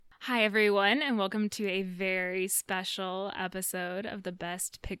Hi, everyone, and welcome to a very special episode of the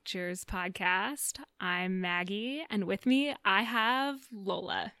Best Pictures podcast. I'm Maggie, and with me, I have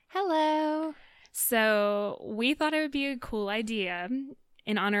Lola. Hello. So, we thought it would be a cool idea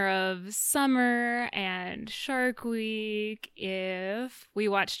in honor of summer and Shark Week if we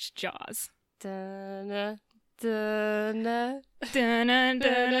watched Jaws. Dun-na, dun-na.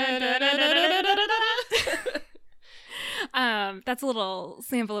 That's a little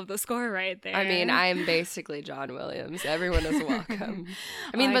sample of the score right there. I mean, I'm basically John Williams. Everyone is welcome.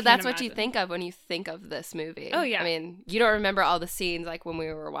 I mean, I but that's can't what you imagine. think of when you think of this movie. Oh, yeah. I mean, you don't remember all the scenes like when we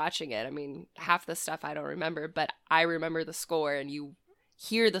were watching it. I mean, half the stuff I don't remember, but I remember the score, and you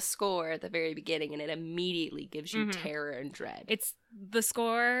hear the score at the very beginning, and it immediately gives you terror and dread. It's the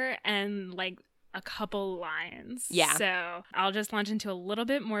score and like a couple lines. Yeah. So I'll just launch into a little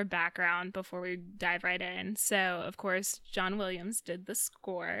bit more background before we dive right in. So, of course, John Williams did the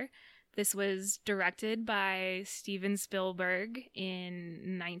score. This was directed by Steven Spielberg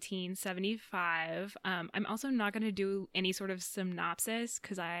in 1975. I'm also not going to do any sort of synopsis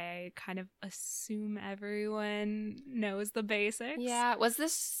because I kind of assume everyone knows the basics. Yeah. Was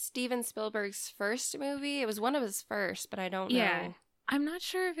this Steven Spielberg's first movie? It was one of his first, but I don't know. I'm not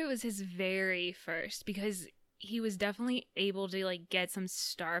sure if it was his very first because he was definitely able to like get some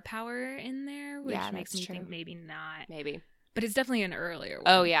star power in there, which Yeah, makes that's me true. think maybe not. Maybe. But it's definitely an earlier one.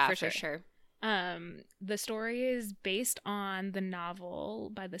 Oh, yeah, for for sure. sure. The story is based on the novel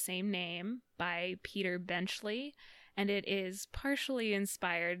by the same name by Peter Benchley, and it is partially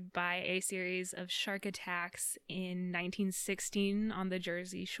inspired by a series of shark attacks in 1916 on the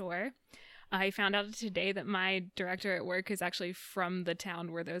Jersey Shore. I found out today that my director at work is actually from the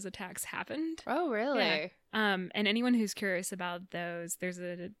town where those attacks happened. Oh, really? Yeah. And anyone who's curious about those, there's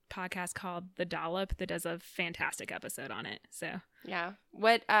a podcast called The Dollop that does a fantastic episode on it. So Yeah.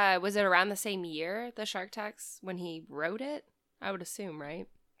 What was it around the same year, the Shark Attacks, when he wrote it? I would assume, right?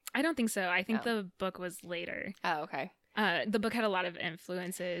 I don't think so. I think Oh. the book was later. Oh, okay. The book had a lot of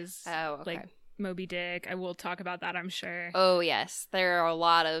influences, Oh, okay. like Moby Dick. I will talk about that, I'm sure. Oh, yes. There are a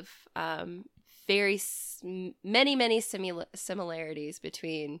lot of many similarities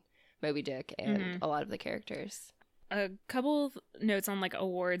between Moby Dick and a lot of the characters. A couple of notes on like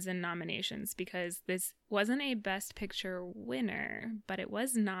awards and nominations because this wasn't a Best Picture winner, but it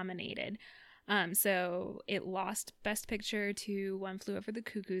was nominated. So it lost Best Picture to One Flew Over the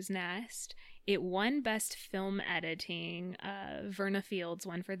Cuckoo's Nest. It won Best Film Editing. Verna Fields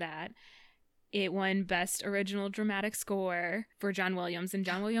won for that. It won Best Original Dramatic Score for John Williams, and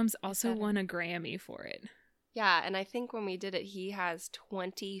John Williams also won a Grammy for it. Yeah, and I think when we did it, he has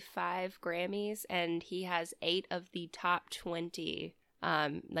 25 Grammys, and he has 8 of the top 20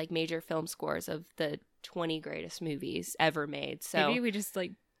 like major film scores of the 20 greatest movies ever made. So maybe we just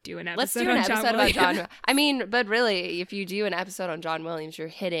like do an episode. let's do an on John episode about Williams. John. I mean, but really, if you do an episode on John Williams, you're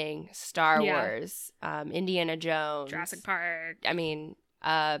hitting Star Yeah. Wars, Indiana Jones, Jurassic Park. I mean,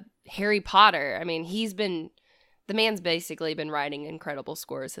 Harry Potter. I mean, the man's basically been writing incredible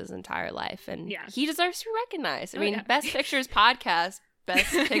scores his entire life, and Yeah. he deserves to be recognized. I Oh, mean, yeah. Best Pictures podcast,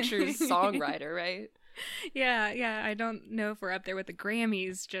 Best Pictures songwriter, right? Yeah. I don't know if we're up there with the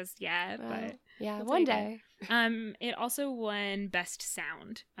Grammys just yet, but Yeah, we'll one take day. it also won Best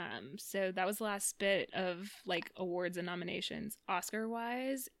Sound. So that was the last bit of like awards and nominations. Oscar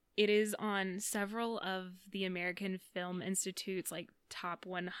wise, it is on several of the American Film Institute's like top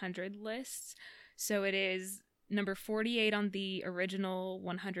 100 lists. So it is number 48 on the original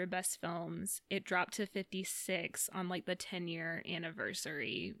 100 best films. It dropped to 56 on like the 10-year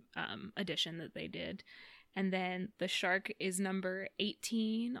anniversary edition that they did. And then The Shark is number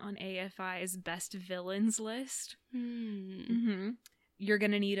 18 on AFI's best villains list. You're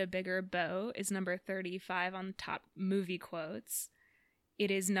Gonna Need a Bigger Bow is number 35 on top movie quotes. It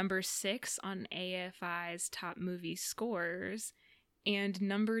is number 6 on AFI's top movie scores. And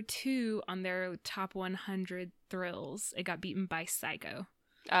number 2 on their top 100 thrills. It got beaten by Psycho.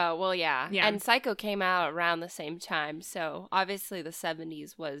 Oh, well, yeah. Yeah. And Psycho came out around the same time, so obviously the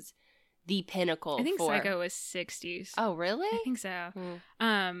 70s was the pinnacle I think for... Psycho was 60s. Oh, really? I think so.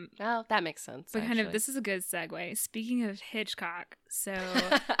 Hmm. Oh, that makes sense, But kind of, actually. this is a good segue. Speaking of Hitchcock, so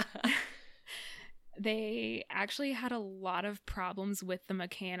they actually had a lot of problems with the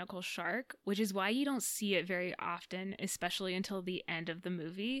mechanical shark, which is why you don't see it very often, especially until the end of the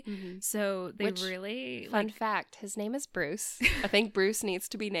movie. Mhm. So they Which, really... Fun fact, his name is Bruce. I think Bruce needs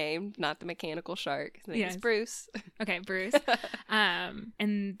to be named, not the mechanical shark. His name Yes. is Bruce. Okay, Bruce.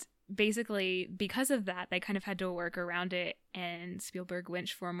 And basically, because of that, they kind of had to work around it, and Spielberg went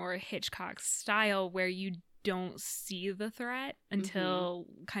for more Hitchcock style, where you don't see the threat until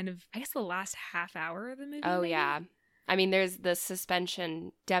kind of, I guess, the last half hour of the movie. Oh, maybe? yeah. I mean, there's the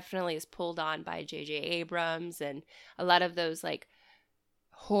suspension definitely is pulled on by J.J. Abrams and a lot of those like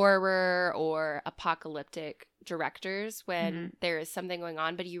horror or apocalyptic directors when there is something going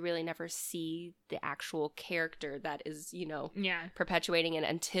on, but you really never see the actual character that is, perpetuating it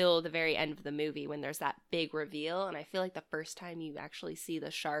until the very end of the movie when there's that big reveal. And I feel like the first time you actually see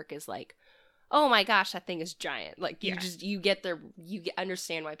the shark is like, oh my gosh, that thing is giant. Like you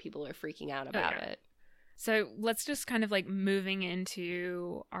understand why people are freaking out about it. So let's just kind of like moving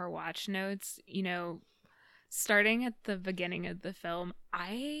into our watch notes, starting at the beginning of the film.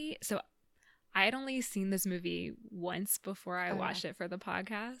 I had only seen this movie once before I watched it for the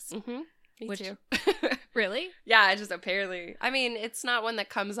podcast. Me too. Really? Yeah, I just apparently. I mean, it's not one that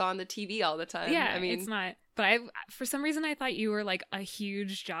comes on the TV all the time. Yeah, I mean, it's not. But for some reason, I thought you were like a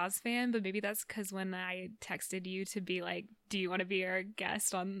huge Jaws fan, but maybe that's because when I texted you to be like, do you want to be our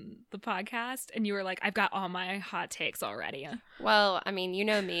guest on the podcast? And you were like, I've got all my hot takes already. Well, I mean, you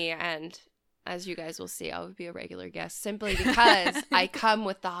know me, and as you guys will see, I'll be a regular guest simply because I come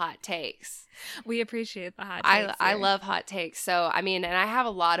with the hot takes. We appreciate the hot takes. I love hot takes. So, I mean, and I have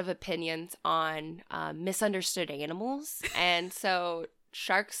a lot of opinions on misunderstood animals. And so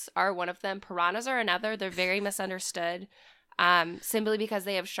sharks are one of them. Piranhas are another. They're very misunderstood simply because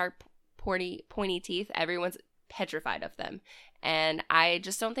they have sharp, pointy teeth. Everyone's petrified of them. And I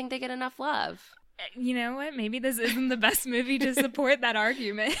just don't think they get enough love. You know what? Maybe this isn't the best movie to support that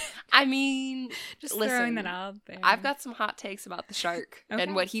argument. I mean, just throwing that out there. I've got some hot takes about the shark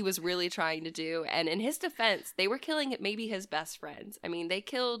and what he was really trying to do. And in his defense, they were killing maybe his best friends. I mean, they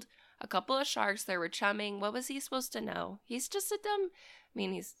killed a couple of sharks. They were chumming. What was he supposed to know? He's just a dumb... I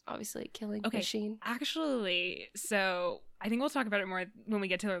mean, he's obviously a killing machine. Actually, so I think we'll talk about it more when we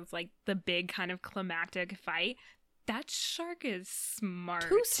get to like the big kind of climactic fight. That shark is smart.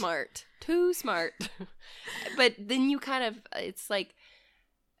 Too smart. But then you kind of, it's like,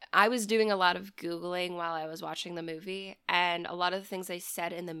 I was doing a lot of Googling while I was watching the movie, and a lot of the things they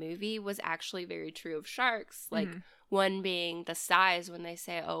said in the movie was actually very true of sharks. Like, one being the size when they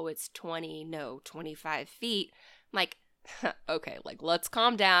say, oh, it's 25 feet. I'm like, okay, like, let's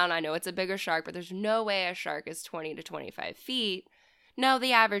calm down. I know it's a bigger shark, but there's no way a shark is 20 to 25 feet. No,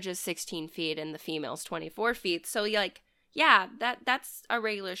 the average is 16 feet and the female's 24 feet. So, like, yeah, that's a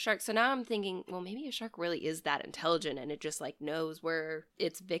regular shark. So now I'm thinking, well, maybe a shark really is that intelligent and it just, like, knows where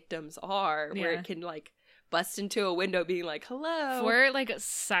its victims are, where it can, like, bust into a window being like, hello. For, like, a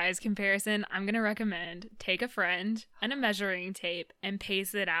size comparison, I'm going to recommend take a friend and a measuring tape and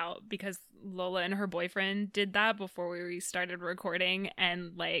pace it out because Lola and her boyfriend did that before we started recording.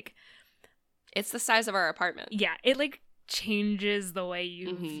 And, like... It's the size of our apartment. Yeah, it, like... changes the way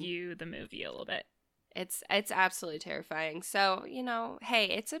you view the movie a little bit. It's absolutely terrifying. So, hey,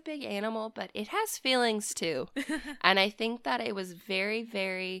 it's a big animal, but it has feelings too. And I think that it was very,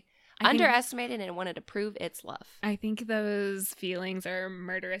 very underestimated and wanted to prove its love. I think those feelings are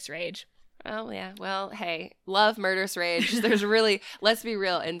murderous rage. Oh, yeah. Well, hey, love, murderous rage. There's really, let's be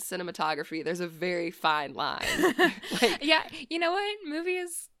real, in cinematography, there's a very fine line. Yeah, you know what? Movie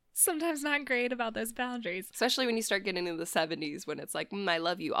is sometimes not great about those boundaries. Especially when you start getting into the 70s when it's like, I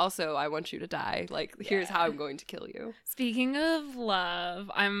love you. Also, I want you to die. Like, here's how I'm going to kill you. Speaking of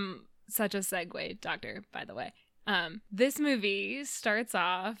love, I'm such a segue doctor, by the way. This movie starts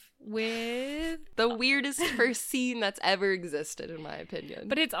off with the weirdest first scene that's ever existed, in my opinion.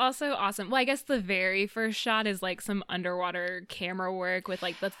 But it's also awesome. Well, I guess the very first shot is like some underwater camera work with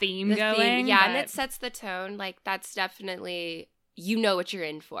like the theme going. Yeah, and it sets the tone. Like, that's definitely... you know what you're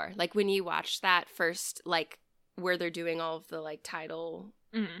in for. Like, when you watch that first, like, where they're doing all of the, like, title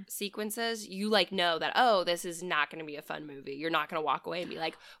sequences, you, like, know that, oh, this is not going to be a fun movie. You're not going to walk away and be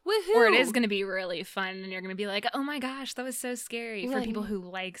like, woohoo! Or it is going to be really fun, and you're going to be like, oh my gosh, that was so scary, for people who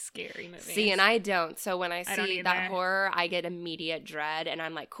like scary movies. See, and I don't. So when I see that horror, I get immediate dread, and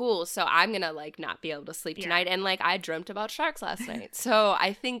I'm like, cool, so I'm going to, like, not be able to sleep tonight. And, like, I dreamt about sharks last night. So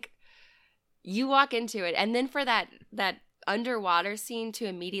I think you walk into it, and then for that underwater scene to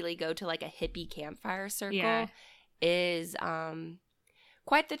immediately go to like a hippie campfire circle is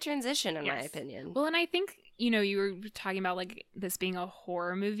quite the transition in my opinion. Well, and I think, you were talking about like this being a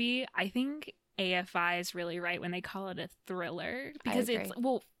horror movie. I think AFI is really right when they call it a thriller because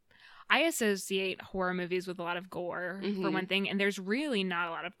I associate horror movies with a lot of gore for one thing, and there's really not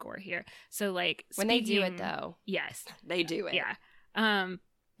a lot of gore here. So like when they do it though. Yes. They do it. Yeah.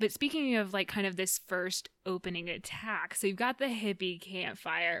 But speaking of like kind of this first opening attack, so you've got the hippie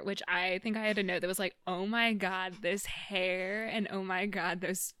campfire, which I think I had a note that was like, oh my God, this hair, and oh my God,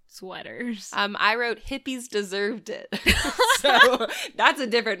 those sweaters. I wrote hippies deserved it. So that's a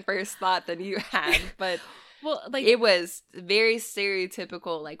different first thought than you had. But well, like it was very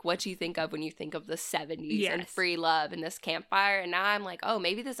stereotypical, like what you think of when you think of the 70s and Yes. free love and this campfire. And now I'm like, oh,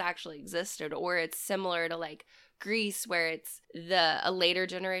 maybe this actually existed, or it's similar to like Grease, where it's a later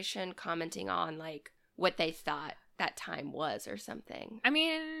generation commenting on like what they thought that time was or something. I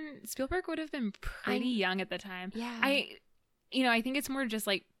mean, Spielberg would have been pretty young at the time. Yeah. I think it's more just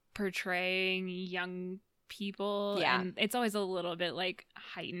like portraying young people. Yeah. And it's always a little bit like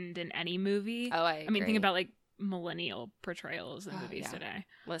heightened in any movie. Oh, I mean, think agree. about like millennial portrayals in Oh, movies yeah. today.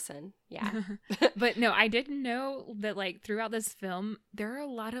 Listen, yeah. But no, I didn't know that like throughout this film, there are a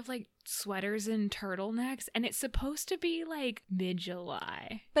lot of like sweaters and turtlenecks, and it's supposed to be like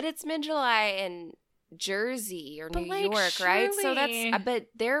mid-July. But it's mid-July in Jersey or But, New like, York, right? So surely- that's but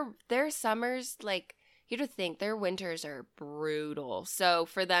their summers, like, you have to think their winters are brutal. So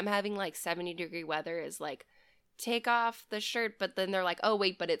for them having like 70-degree weather is like, take off the shirt, but then they're like, oh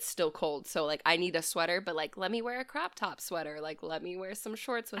wait, but it's still cold, so like I need a sweater, but like let me wear a crop top sweater, like let me wear some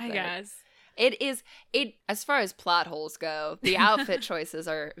shorts with I it. guess. It as far as plot holes go, the outfit choices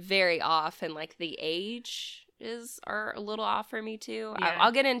are very off, and like the age are a little off for me too. Yeah.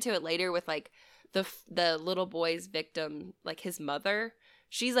 I'll get into it later with like the little boy's victim, like his mother.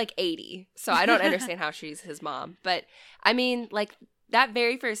 She's like 80, so I don't understand how she's his mom. But I mean, like that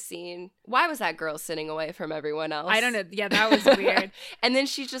very first scene, why was that girl sitting away from everyone else? I don't know. Yeah, that was weird. And then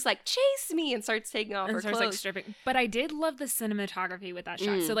she's just like, chase me, and starts taking off And her starts clothes. like stripping. But I did love the cinematography with that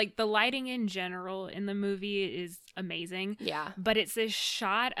shot. So like the lighting in general in the movie is amazing. Yeah. But it's this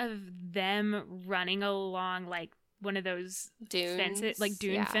shot of them running along like one of those Dunes. fences, like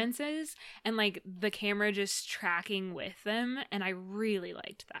dune Yeah. fences, and like the camera just tracking with them, and I really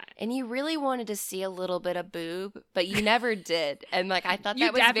liked that. And you really wanted to see a little bit of boob, but you never did. And like I thought You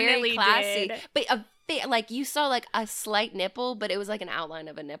that was very definitely classy. did. But like you saw like a slight nipple, but it was like an outline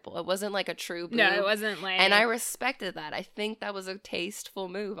of a nipple. It wasn't like a true boob. No, it wasn't like. And I respected that. I think that was a tasteful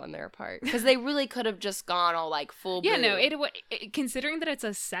move on their part, because they really could have just gone all like full yeah, boob. no, considering that it's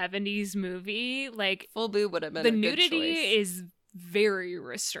a 70s movie, like full boob would have been the a good nudity choice. is very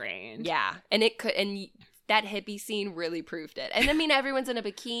restrained. Yeah, and it could, and that hippie scene really proved it. And I mean, everyone's in a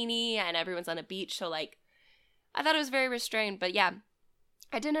bikini and everyone's on a beach, so like, I thought it was very restrained. But yeah,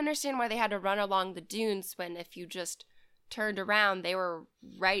 I didn't understand why they had to run along the dunes when if you just turned around, they were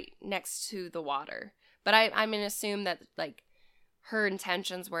right next to the water. But I'm gonna assume that like her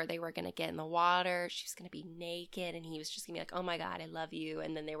intentions were they were gonna get in the water, she was gonna be naked, and he was just gonna be like, oh my God, I love you,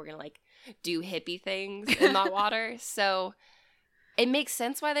 and then they were gonna like do hippie things in the water. So it makes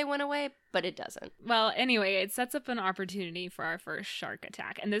sense why they went away, but it doesn't. Well, anyway, it sets up an opportunity for our first shark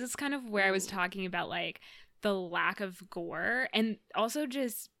attack. And this is kind of where I was talking about like the lack of gore, and also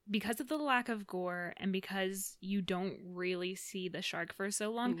just because of the lack of gore and because you don't really see the shark for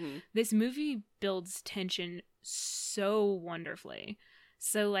so long, Mhm. this movie builds tension so wonderfully.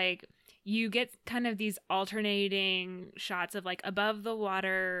 So like you get kind of these alternating shots of like above the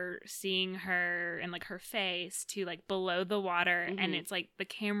water seeing her and like her face to like below the water, and Mhm. it's like the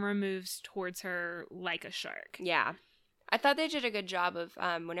camera moves towards her like a shark. Yeah. I thought they did a good job of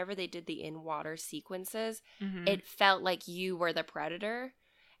whenever they did the in-water sequences, Mhm. it felt like you were the predator.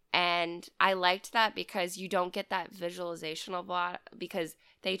 And I liked that because you don't get that visualization of a lot, because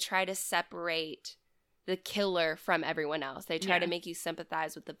they try to separate the killer from everyone else. They try Yeah. to make you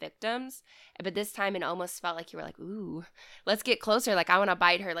sympathize with the victims. But this time it almost felt like you were like, ooh, let's get closer. Like, I want to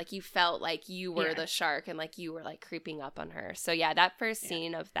bite her. Like, you felt like you were Yeah. the shark and like you were like creeping up on her. So yeah, that first Yeah.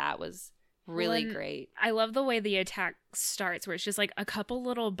 scene of that was really Well, great. I love the way the attack starts, where it's just like a couple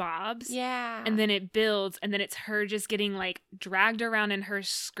little bobs. Yeah. And then it builds, and then it's her just getting like dragged around and her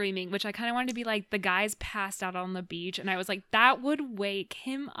screaming, which I kind of wanted to be like, the guy's passed out on the beach. And I was like, that would wake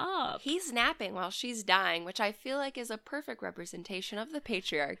him up. He's napping while she's dying, which I feel like is a perfect representation of the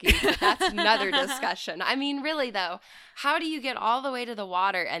patriarchy. But that's another discussion. I mean, really, though, how do you get all the way to the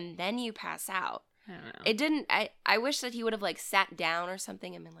water and then you pass out? I don't know. It didn't. I wish that he would have like sat down or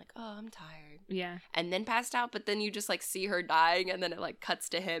something and been like, oh, I'm tired. Yeah. And then passed out. But then you just like see her dying, and then it like cuts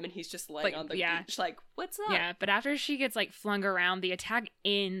to him and he's just laying Like, on the yeah. beach. Like, what's up? Yeah, but after she gets like flung around, the attack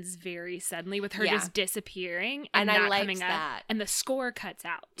ends very suddenly with her Yeah. just disappearing And I not liked coming that. up, and the score cuts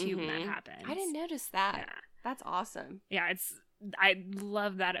out too when that Mhm. happens. I didn't notice that. Yeah, That's awesome. yeah, it's I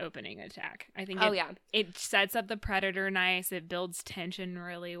love that opening attack. I think it sets up the predator nice. It builds tension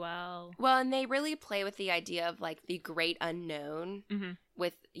really well. Well, and they really play with the idea of like the great unknown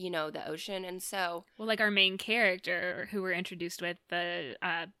with, you know, the ocean. And so, well, like our main character who we're introduced with, the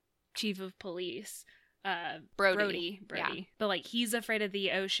chief of police, Brody. Yeah. But like he's afraid of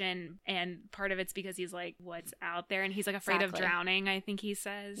the ocean, and part of it's because he's like, what's out there, and he's like afraid of drowning, I think he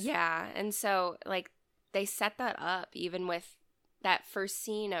says. Yeah. And so like they set that up even with that first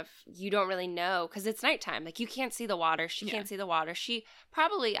scene of you don't really know because it's nighttime. Like you can't see the water. She can't see the water. She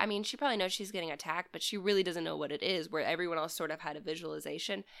probably knows she's getting attacked, but she really doesn't know what it is, where everyone else sort of had a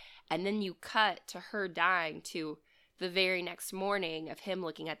visualization. And then you cut to her dying to the very next morning of him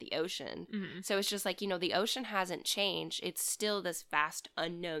looking at the ocean. So it's just like, you know, the ocean hasn't changed. It's still this vast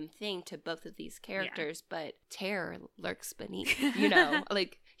unknown thing to both of these characters, but terror lurks beneath, you know,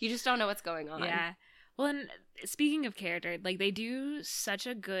 like you just don't know what's going on. Yeah. Well, and speaking of character, like they do such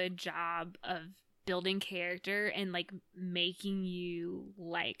a good job of building character and like making you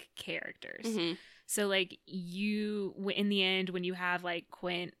like characters. So like you, in the end, when you have like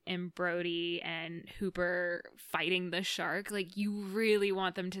Quint and Brody and Hooper fighting the shark, like you really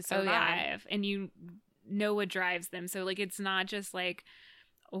want them to survive and you know what drives them. So like it's not just like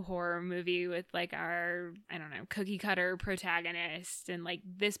a horror movie with like our, I don't know, cookie cutter protagonist and like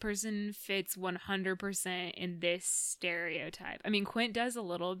this person fits 100% in this stereotype. I mean, Quint does a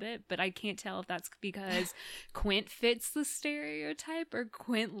little bit, but I can't tell if that's because Quint fits the stereotype or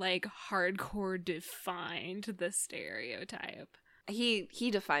Quint like hardcore defined the stereotype.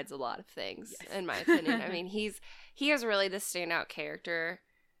 He defines a lot of things, in my opinion. I mean, he is really the standout character,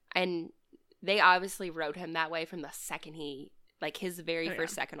 and they obviously wrote him that way from the second he, like his very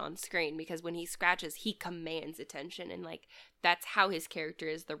first second on screen, because when he scratches, he commands attention, and like that's how his character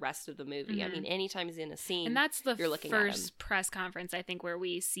is the rest of the movie. I mean, anytime he's in a scene, and that's the you're looking first press conference, I think, where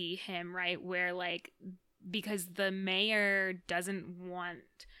we see him, right, where like because the mayor doesn't want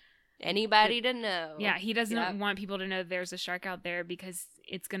anybody to know. Yeah, he doesn't want people to know there's a shark out there because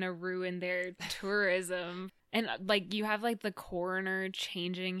it's gonna ruin their tourism. And like you have like the coroner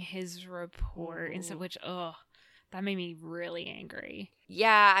changing his report and stuff, which that made me really angry.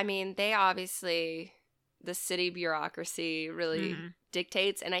 Yeah, I mean, they obviously, the city bureaucracy really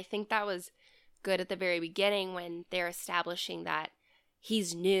dictates. And I think that was good at the very beginning when they're establishing that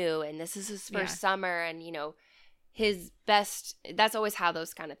he's new and this is his first summer and, you know, his best. That's always how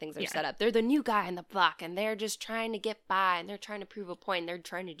those kind of things are set up. They're the new guy in the block and they're just trying to get by and they're trying to prove a point. And they're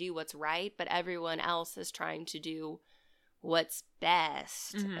trying to do what's right, but everyone else is trying to do what's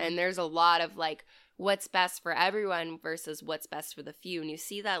best. And there's a lot of like, what's best for everyone versus what's best for the few. And you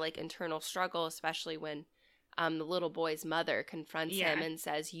see that like internal struggle, especially when the little boy's mother confronts him and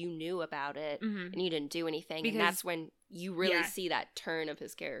says, you knew about it and you didn't do anything. Because, and that's when you really see that turn of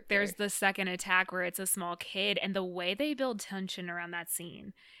his character. There's the second attack where it's a small kid and the way they build tension around that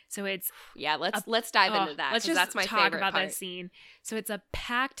scene. So it's let's dive into that. Let's just that's my talk favorite about part. that scene. So it's a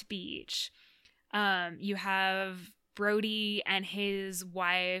packed beach. You have Brody and his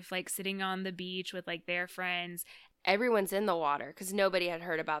wife like sitting on the beach with like their friends. Everyone's in the water because nobody had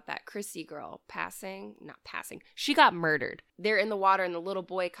heard about that Chrissy girl she got murdered. They're in the water and the little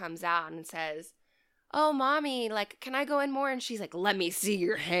boy comes out and says, oh, mommy, like, can I go in more? And she's like, let me see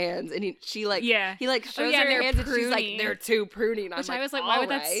your hands. And he shows her hands and she's like, they're too pruny. And I was like, why would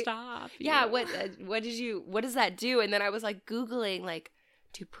that stop? Yeah, what does that do? And then I was like Googling, like,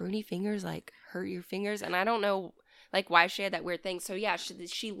 do pruny fingers like hurt your fingers? And I don't know like why she had that weird thing. So yeah,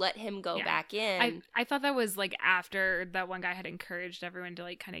 she let him go back in. I thought that was like after that one guy had encouraged everyone to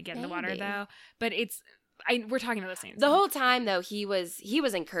like kind of get in the water though. But we're talking about the same. The whole time though, he was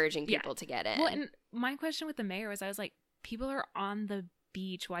encouraging people to get in. Well, and my question with the mayor was, I was like, people are on the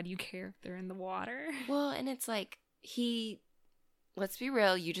beach. Why do you care if they're in the water? Well, and it's like let's be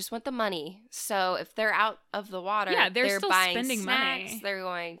real, you just want the money. So if they're out of the water, they're still buying spending snacks, money. They're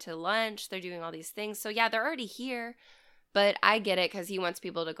going to lunch, they're doing all these things. So yeah, they're already here. But I get it because he wants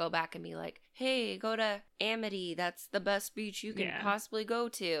people to go back and be like, hey, go to Amity. That's the best beach you can possibly go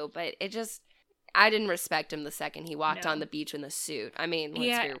to. But I didn't respect him the second he walked on the beach in the suit. I mean,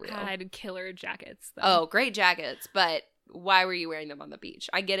 let's be real. He had killer jackets, though. Oh, great jackets. But why were you wearing them on the beach?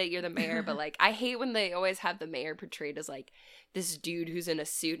 I get it, you're the mayor, but like I hate when they always have the mayor portrayed as like this dude who's in a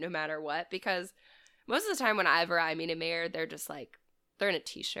suit no matter what, because most of the time whenever I meet a mayor, they're just like, they're in a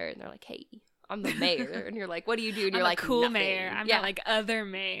t-shirt and they're like, hey, I'm the mayor. And you're like, what do you do? And you're like, cool nothing. Mayor. I'm not like other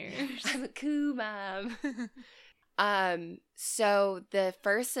mayors. I'm a cool mom. So the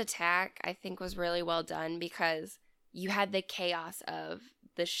first attack I think was really well done because you had the chaos of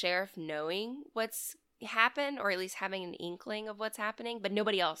the sheriff knowing what's happen, or at least having an inkling of what's happening, but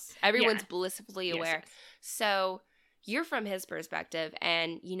nobody else. Everyone's blissfully aware. Yes. So you're from his perspective,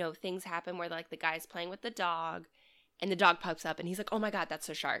 and, you know, things happen where, like, the guy's playing with the dog, and the dog pops up, and he's like, oh my God, that's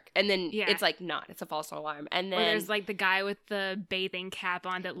a shark. And then it's like, not. It's a false alarm. And then or there's, like, the guy with the bathing cap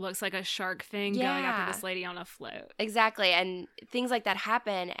on that looks like a shark fin going after this lady on a float. Exactly. And things like that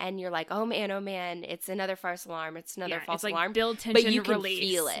happen, and you're like, oh man, it's another false alarm. It's another false alarm. Build tension, but you can release.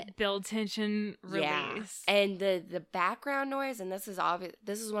 feel it. Build tension, release. Yeah. And the background noise, and this is obvious.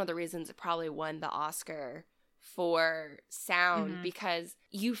 This is one of the reasons it probably won the Oscar for sound, because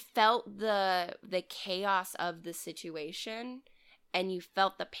you felt the chaos of the situation, and you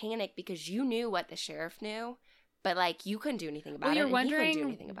felt the panic because you knew what the sheriff knew, but, like, you couldn't do anything about it. You're and wondering he couldn't do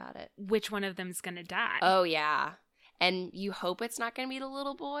anything about it. Which one of them's gonna die. Oh yeah. And you hope it's not gonna be the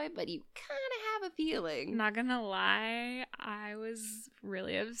little boy, but you kind of have a feeling. Not gonna lie, I was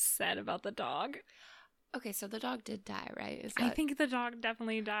really upset about the dog. Okay, so the dog did die, right? I think the dog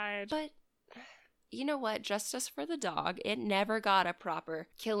definitely died. But you know what? Justice for the dog. It never got a proper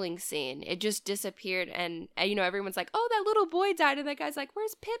killing scene. It just disappeared, and you know, everyone's like, "Oh, that little boy died," and that guy's like,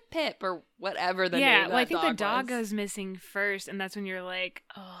 "Where's Pip Pip?" or whatever the name of that I think the was. dog goes missing first, and that's when you're like,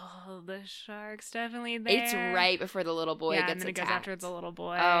 "Oh, the shark's definitely there." It's right before the little boy gets and then attacked. it goes after the little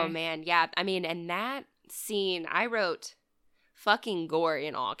boy. Oh man, yeah. I mean, and that scene, I wrote "fucking gore"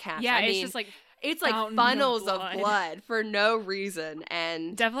 in all caps. Yeah, I it's mean, just like. It's like funnels of blood for no reason.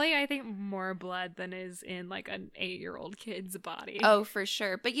 And definitely, I think more blood than is in like an 8-year-old kid's body. Oh, for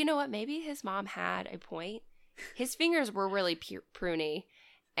sure. But you know what? Maybe his mom had a point. His fingers were really pruny.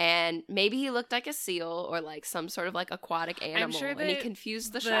 And maybe he looked like a seal or like some sort of like aquatic animal. I'm sure that and he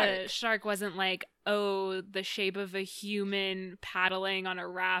confused the shark. The shark wasn't like, oh, the shape of a human paddling on a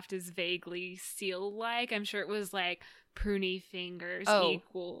raft is vaguely seal-like. I'm sure it was like, pruny fingers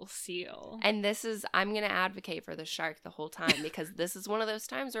equal seal. And I'm going to advocate for the shark the whole time, because this is one of those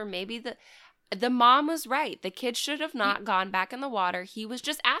times where maybe the mom was right. The kid should have not gone back in the water. He was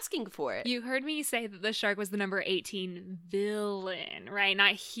just asking for it. You heard me say that the shark was the number 18 villain, right?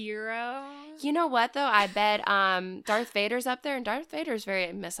 Not hero. You know what, though? I bet Darth Vader's up there, and Darth Vader's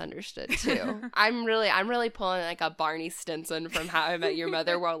very misunderstood, too. I'm really pulling like a Barney Stinson from How I Met Your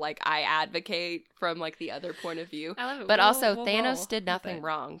Mother, where like I advocate from like the other point of view. I love it. But also, Thanos did nothing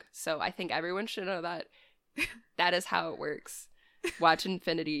wrong. So I think everyone should know that that is how it works. Watch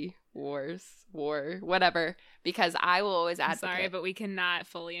Infinity War, whatever, because I will always advocate. I'm sorry, but we cannot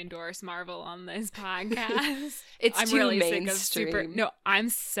fully endorse Marvel on this podcast. I'm too really mainstream. I'm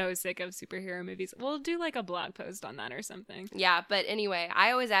so sick of superhero movies. We'll do like a blog post on that or something. Yeah, but anyway,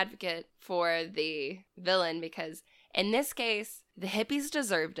 I always advocate for the villain, because in this case, the hippies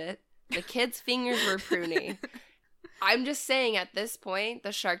deserved it. The kid's fingers were pruny. I'm just saying, at this point,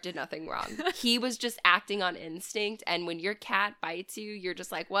 the shark did nothing wrong. He was just acting on instinct, and when your cat bites you, you're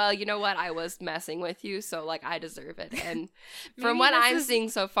just like, well, you know what? I was messing with you, so, like, I deserve it. And from what I'm seeing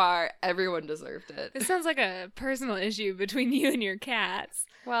so far, everyone deserved it. It sounds like a personal issue between you and your cats.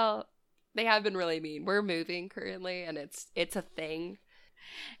 Well, they have been really mean. We're moving currently, and it's a thing.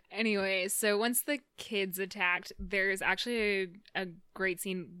 Anyway, so once the kid's attacked, there's actually a great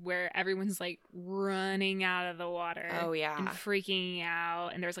scene where everyone's like running out of the water. Oh, yeah. And freaking out.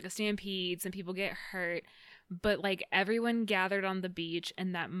 And there's like a stampede. Some people get hurt. But like everyone gathered on the beach,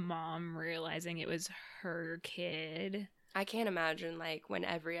 and that mom realizing it was her kid. I can't imagine like when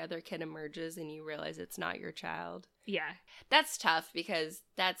every other kid emerges and you realize it's not your child. Yeah. That's tough, because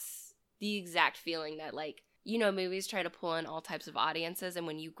that's the exact feeling that like, you know, movies try to pull in all types of audiences, and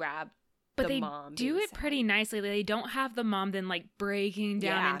when you grab the mom, do it pretty nicely. They don't have the mom then like breaking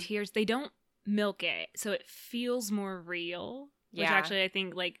down in tears. They don't milk it, so it feels more real. Which actually I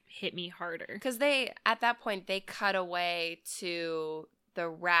think like hit me harder, because they at that point they cut away to the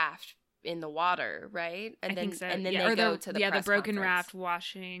raft in the water, right? And then they go to the press broken conference. raft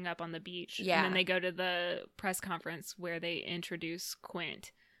washing up on the beach. Yeah, and then they go to the press conference where they introduce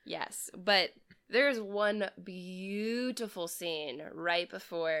Quint. Yes, but there's one beautiful scene right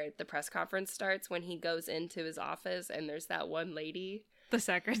before the press conference starts when he goes into his office, and there's that one lady. The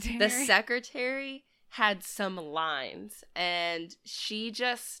secretary. The secretary had some lines, and she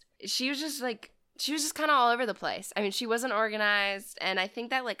was just kind of all over the place. I mean, she wasn't organized, and I think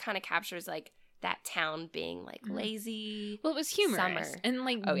that like kind of captures like that town being like lazy. Well, it was humorous. Summer. And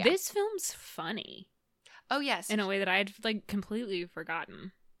like this film's funny. Oh, yes. In a way that I had like completely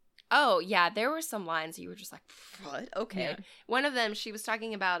forgotten. Oh, yeah, there were some lines you were just like, what? Okay. Yeah. One of them, she was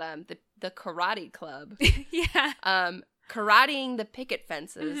talking about the karate club. Yeah. Karateing the picket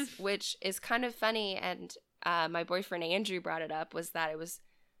fences, which is kind of funny, and my boyfriend Andrew brought it up, was that it was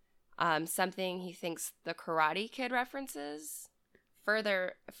something he thinks the Karate Kid references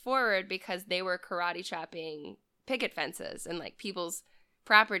further forward because they were karate chopping picket fences and like people's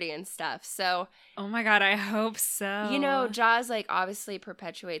property and stuff. So oh my god, I hope so. you know, Jaws like obviously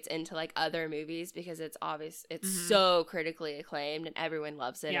perpetuates into like other movies because it's obvious it's so critically acclaimed and everyone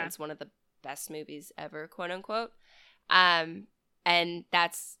loves it. Yeah. And it's one of the best movies ever, quote unquote. And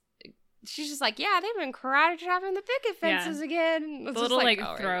that's she's just like, yeah, they've been karate chopping the picket fences again. It's the little just like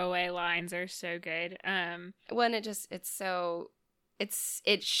all right. throwaway lines are so good. When it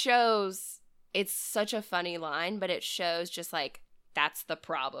shows, it's such a funny line, but it shows just like that's the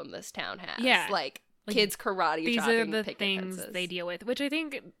problem this town has. Yeah. Like Like, kids karate these chopping are the picket things fences. they deal with, which I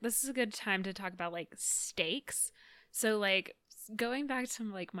think this is a good time to talk about like stakes. So like going back to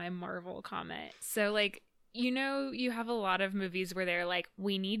like my Marvel comment. So like, you know, you have a lot of movies where they're like,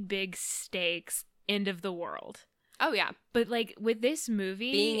 we need big stakes, end of the world. Oh yeah, But like with this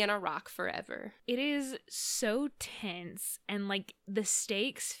movie, being in Iraq forever. it is so tense and like the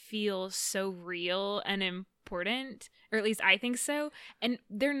stakes feel so real and important, or at least I think so. And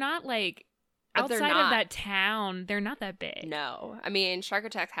they're not like But they're outside not. of that town, they're not that big. No, I mean shark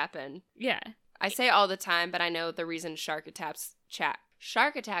attacks happen. Yeah. I say all the time, but I know the reason shark attacks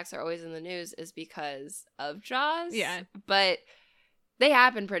are always in the news is because of Jaws. Yeah. But they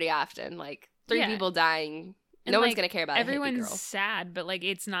happen pretty often. Like 3 Yeah. people dying. And, No one's like, gonna care about a hippie everyone's girl. sad, but like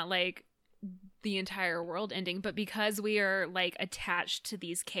it's not like the entire world ending. But because we are like attached to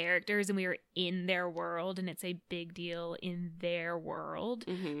these characters and we are in their world and it's a big deal in their world,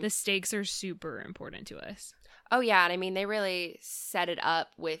 Mhm. the stakes are super important to us. Oh yeah, and I mean they really set it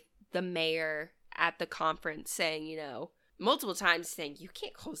up with the mayor at the conference saying, you know, multiple times saying, you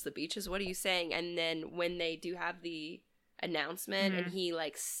can't close the beaches, what are you saying? And then when they do have the announcement and he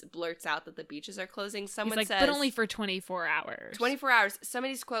like blurts out that the beaches are closing, someone He's like, says, but only for 24 hours. 24 hours.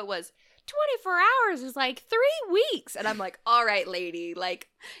 Somebody's quote was, 24 hours is like 3 weeks. And I'm like, all right, lady, like,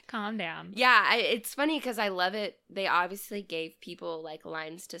 Calm down. yeah, it's funny because I love it. They obviously gave people like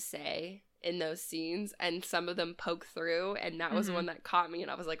lines to say in those scenes and some of them poke through, and that was one that caught me,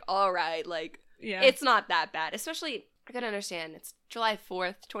 and I was like, all right, like, Yeah. it's not that bad. Especially, I can understand, it's July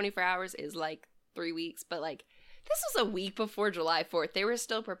 4th, 24 hours is like 3 weeks, but like, this was a week before July 4th. They were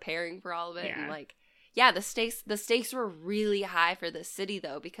still preparing for all of it, and Yeah. like, yeah, the stakes were really high for this city,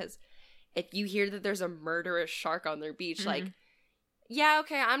 though, because if you hear that there's a murderous shark on their beach, like, yeah,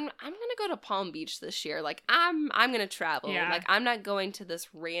 okay, I'm gonna go to Palm Beach this year. Like, I'm gonna travel. Yeah. Like, I'm not going to this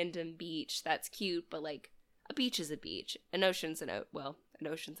random beach that's cute, but like, a beach is a beach. An ocean's an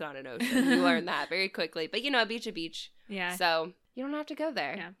ocean's not an ocean. You learn that very quickly. But you know, a beach. Yeah. So you don't have to go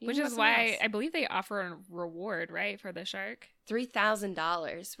there. Yeah. You Which can go is somewhere why else. I believe they offer a reward, right, for the shark.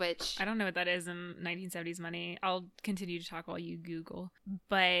 $3,000, which I don't know what that is in 1970s money. I'll continue to talk while you Google.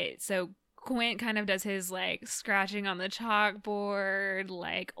 But so Quint kind of does his like scratching on the chalkboard,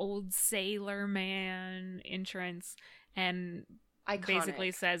 like old sailor man entrance, and iconic.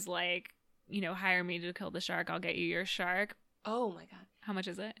 basically says like, you know, hire me to kill the shark. I'll get you your shark. Oh my god. How much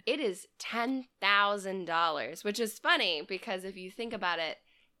is it? It is $10,000, which is funny because if you think about it,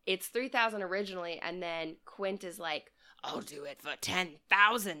 it's $3,000 originally, and then Quint is like, "I'll do it for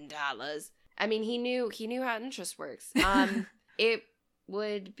 $10,000." I mean, he knew how interest works. It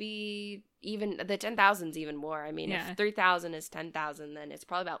would be even the 10,000's even more. I mean, Yeah. if 3,000 is 10,000, then it's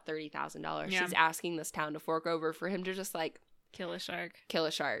probably about $30,000. Yeah. She's asking this town to fork over for him to just like Kill a shark. kill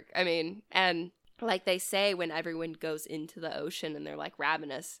a shark. I mean, and like they say when everyone goes into the ocean and they're like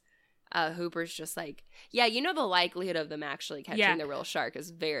ravenous, Hooper's just like, yeah, you know, the likelihood of them actually catching Yeah. the real shark is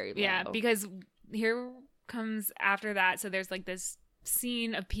very low. Yeah, because here comes after that. So there's like this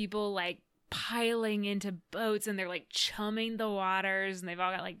scene of people like piling into boats and they're like chumming the waters and they've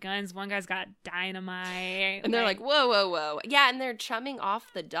all got like guns. One guy's got dynamite. And they're like, whoa. Yeah, and they're chumming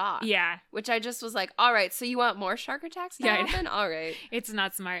off the dock. yeah, Which I just was like, all right, so you want more shark attacks to Yeah, I know. happen? All right. it's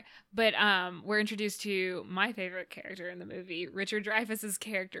not smart. But we're introduced to my favorite character in the movie, Richard Dreyfuss's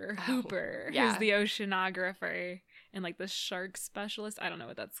character, Hooper, yeah. who's the oceanographer and like the shark specialist. I don't know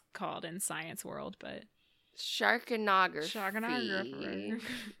what that's called in science world, but Sharkanography.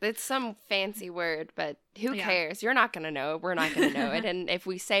 It's some fancy word, but who Yeah. cares? You're not going to know it. We're not going to know it. And if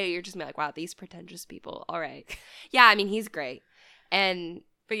we say it, you're just going to be like, wow, these pretentious people. All right. Yeah, I mean, he's great. And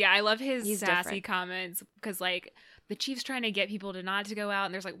But yeah, I love his He's sassy different. comments because like the chief's trying to get people to not to go out,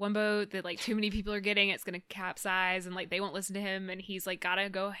 and there's like one boat that like too many people are getting, it's gonna capsize, and like they won't listen to him, and he's like gotta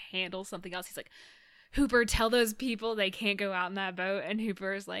go handle something else. He's like, Hooper, tell those people they can't go out in that boat, and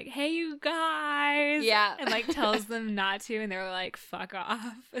Hooper's like, hey, you guys, Yeah. and like tells them not to, and they're like, fuck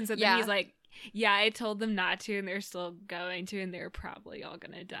off, and so then Yeah. he's like, Yeah, I told them not to, and they're still going to, and they're probably all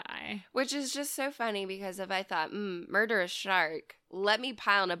gonna die. Which is just so funny because if I thought, murder a shark, let me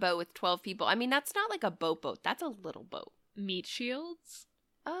pile on a boat with 12 people. I mean, that's not like a boat. That's a little boat. Meat shields?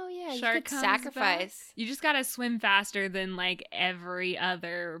 Oh, yeah. Shark you could comes sacrifice. back. You just gotta swim faster than, like, every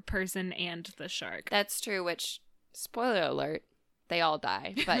other person and the shark. That's true, which, spoiler alert, they all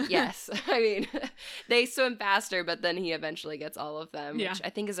die. But yes, I mean, they swim faster, but then he eventually gets all of them, which I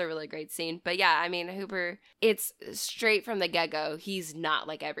think is a really great scene. But yeah, I mean, Hooper, it's straight from the get-go. He's not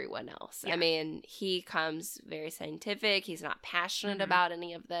like everyone else. Yeah. I mean, he comes very scientific. He's not passionate about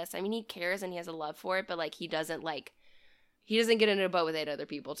any of this. I mean, he cares and he has a love for it, but like he doesn't get into a boat with 8 other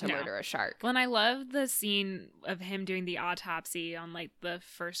people to murder a shark. Well, and I love the scene of him doing the autopsy on, like, the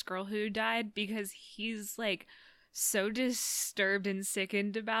first girl who died, because he's, like, so disturbed and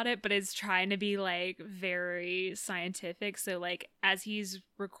sickened about it, but is trying to be, like, very scientific. So, like, as he's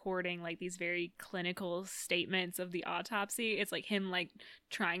recording, like, these very clinical statements of the autopsy, it's, like, him, like,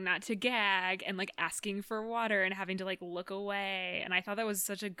 trying not to gag and, like, asking for water and having to, like, look away. And I thought that was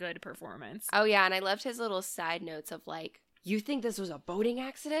such a good performance. Oh, yeah, and I loved his little side notes of, like, you think this was a boating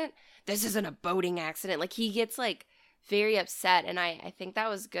accident? This isn't a boating accident. Like, he gets, like, very upset, and I think that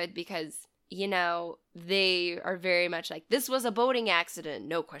was good because, you know, they are very much like, this was a boating accident,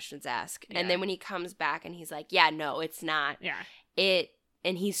 no questions asked. Yeah. And then when he comes back and he's like, yeah, no, it's not. Yeah.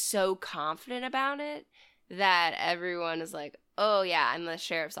 And he's so confident about it that everyone is like, oh, yeah, and the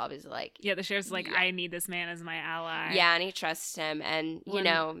sheriff's obviously like... Yeah, the sheriff's like, I need this man as my ally. Yeah, and he trusts him, and, you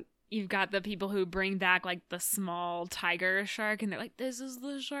know... You've got the people who bring back, like, the small tiger shark, and they're like, this is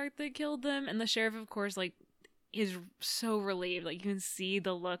the shark that killed them. And the sheriff, of course, like, is so relieved. Like, you can see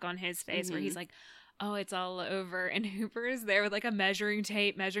the look on his face where he's like, oh, it's all over. And Hooper is there with, like, a measuring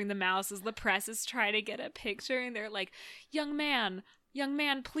tape, measuring the mouse as the press is trying to get a picture. And they're like, young man,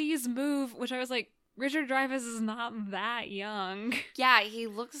 please move. Which I was like, Richard Dreyfuss is not that young. Yeah, he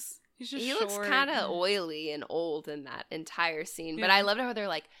looks short. kind of oily and old in that entire scene. Yeah. But I loved how they're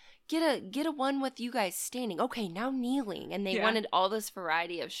like, get a one with you guys standing. Okay, now kneeling. And they wanted all this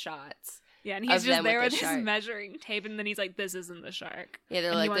variety of shots. Yeah, and he's just there with his measuring tape, and then he's like, this isn't the shark. Yeah,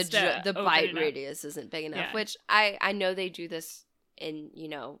 they're and like, the bite radius isn't big enough, which I know they do this in, you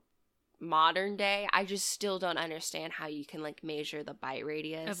know, modern day. I just still don't understand how you can, like, measure the bite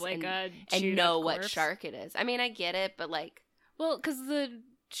radius of, like, and know what shark it is. I mean, I get it, but, like... Well, because the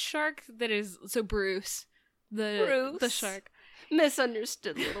shark that is... So Bruce, the shark...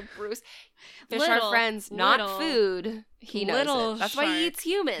 Misunderstood little Bruce. Fish are friends, not food. He knows it. That's why he eats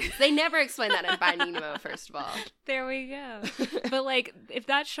humans. They never explain that in Finding Nemo, first of all. There we go. But, like, if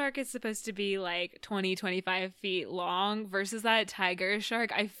that shark is supposed to be, like, 20, 25 feet long versus that tiger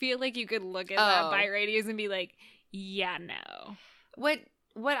shark, I feel like you could look at that bite radius and be like, yeah, no. What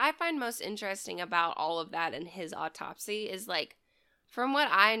I find most interesting about all of that in his autopsy is, like, from what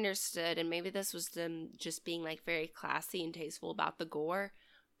I understood, and maybe this was them just being, like, very classy and tasteful about the gore,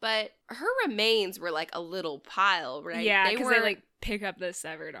 but her remains were, like, a little pile, right? Yeah, because they, like, pick up the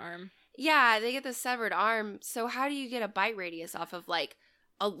severed arm. Yeah, they get the severed arm. So how do you get a bite radius off of, like,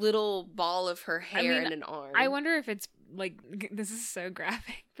 a little ball of her hair and an arm? I wonder if it's, like, this is so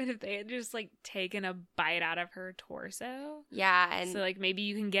graphic, but if they had just, like, taken a bite out of her torso. Yeah, and... So, like, maybe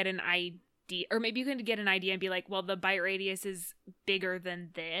you can get an idea. Or maybe you can get an idea and be like, well, the bite radius is bigger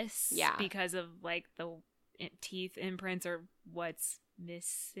than this because of, like, the teeth imprints or what's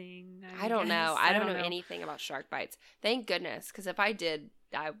missing. I don't know. I don't know anything about shark bites. Thank goodness, because if I did,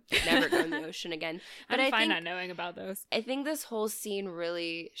 I would never go in the ocean again. But I'm fine not knowing about those. I think this whole scene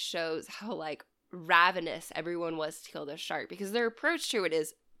really shows how, like, ravenous everyone was to kill this shark, because their approach to it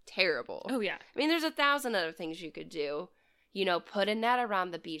is terrible. Oh, yeah. I mean, there's 1,000 other things you could do. You know, put a net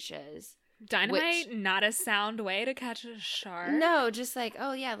around the beaches. Dynamite, not a sound way to catch a shark. No, just like,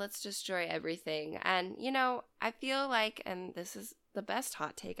 oh yeah, let's destroy everything. And, you know, I feel like, and this is the best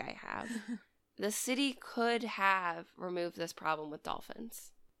hot take I have, the city could have removed this problem with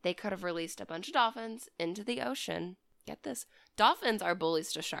dolphins. They could have released a bunch of dolphins into the ocean. Get this. Dolphins are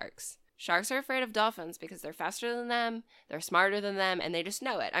bullies to sharks. Sharks are afraid of dolphins because they're faster than them, they're smarter than them, and they just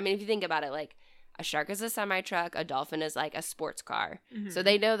know it. I mean, if you think about it, like, a shark is a semi-truck, a dolphin is like a sports car. Mm-hmm. So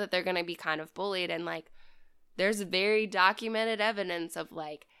they know that they're going to be kind of bullied. And, like, there's very documented evidence of,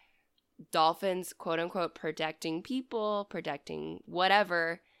 like, dolphins, quote-unquote, protecting people, protecting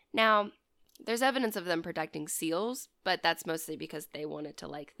whatever. Now, there's evidence of them protecting seals, but that's mostly because they wanted to,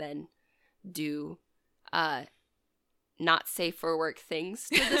 like, then do not safe for work things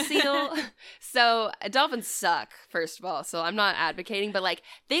to the seal. So dolphins suck, first of all, so I'm not advocating, but, like,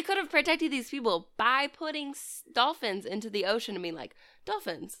 they could have protected these people by putting dolphins into the ocean and being like,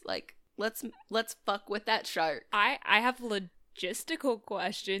 dolphins, like, Let's fuck with that shark. I have logistical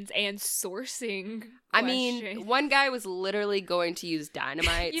questions and sourcing I questions. mean, one guy was literally going to use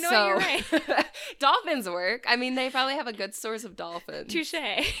dynamite. You know so what, you're right. Dolphins work. I mean, they probably have a good source of dolphins. Touche.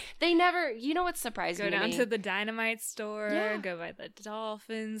 They never, you know what's surprising Go to down me? to the dynamite store, Yeah. go by the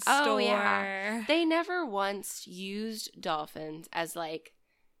dolphin Oh, store. yeah. They never once used dolphins as like,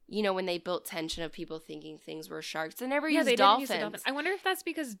 you know, when they built tension of people thinking things were sharks. They never used they dolphins. didn't use the dolphin. I wonder if that's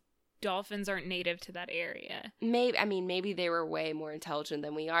because dolphins aren't native to that area. Maybe they were way more intelligent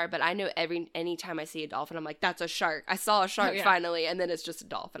than we are, but I know anytime I see a dolphin, I'm like, that's a shark. I saw a shark finally, and then it's just a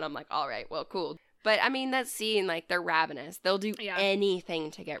dolphin. I'm like, all right, well, cool. But I mean, that scene, like, they're ravenous. They'll do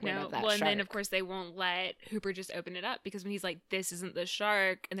anything to get rid of that shark. And then of course they won't let Hooper just open it up, because when he's like, this isn't the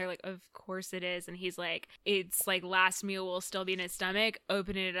shark, and they're like, of course it is, and he's like, it's like last meal will still be in his stomach,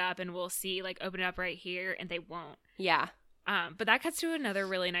 open it up and we'll see, like, open it up right here, and they won't. Yeah. But that cuts to another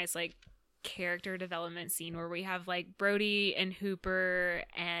really nice, like, character development scene where we have like Brody and Hooper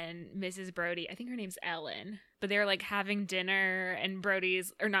and Mrs. Brody. I think her name's Ellen. But they're like having dinner, and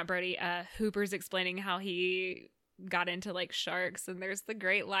Hooper's explaining how he got into like sharks, and there's the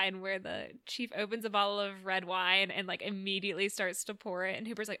great line where the chief opens a bottle of red wine and like immediately starts to pour it, and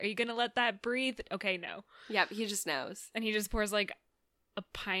Hooper's like, are you gonna let that breathe? Okay, no. Yep, he just knows. And he just pours like a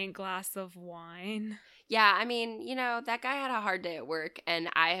pint glass of wine. Yeah, I mean, you know, that guy had a hard day at work, and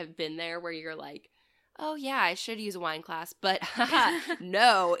I have been there where you're like, oh yeah, I should use a wine class, but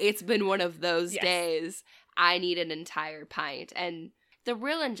no, it's been one of those days. I need an entire pint. And the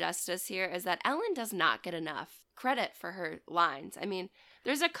real injustice here is that Ellen does not get enough credit for her lines. I mean,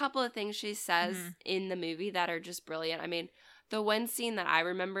 there's a couple of things she says in the movie that are just brilliant. I mean, the one scene that I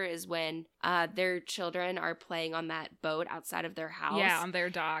remember is when their children are playing on that boat outside of their house. Yeah, on their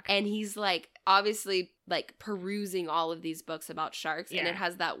dock. And he's like, obviously, like perusing all of these books about sharks. And it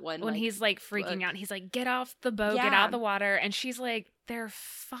has that one. When he's like freaking out, he's like, get off the boat, get out of the water. And she's like, they're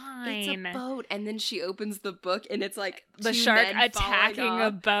fine. It's a boat. And then she opens the book, and it's like the shark attacking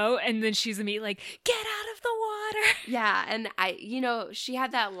a boat. And then she's immediately like, get out of the water. Yeah. And she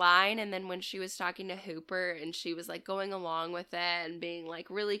had that line. And then when she was talking to Hooper, and she was like going along with it and being like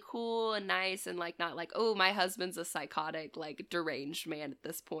really cool and nice, and like not like, oh, my husband's a psychotic, like deranged man at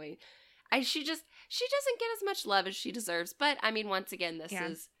this point. She doesn't get as much love as she deserves. But I mean, once again, this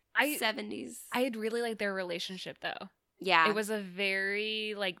is 70s. I really liked their relationship though. Yeah. It was a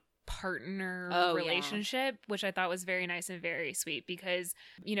very like partner relationship, which I thought was very nice and very sweet, because,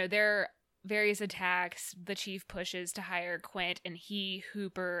 you know, there are various attacks. The chief pushes to hire Quint, and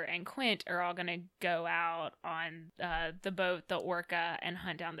Hooper, and Quint are all going to go out on the boat, the Orca, and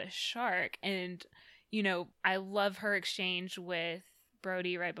hunt down the shark. And, you know, I love her exchange with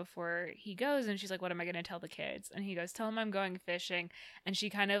Brody right before he goes, and she's like, what am I going to tell the kids? And he goes, tell them I'm going fishing. And she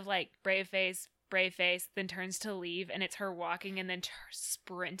kind of like brave face, then turns to leave, and it's her walking and then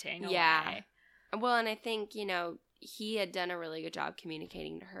sprinting away. Yeah. Well, and I think, you know, he had done a really good job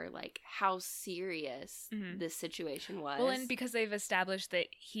communicating to her like how serious this situation was. Well, and because they've established that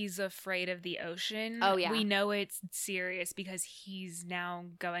he's afraid of the ocean. Oh yeah, we know it's serious because he's now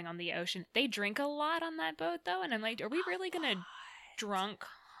going on the ocean. They drink a lot on that boat though, and I'm like, are we really gonna drunk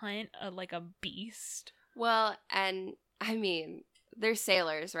hunt like a beast? Well, and I mean, they're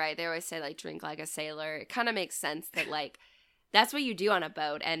sailors, right? They always say like drink like a sailor. It kind of makes sense that like that's what you do on a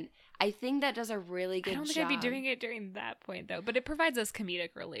boat, and I think that does a really good job. I don't think I'd be doing it during that point, though, but it provides us comedic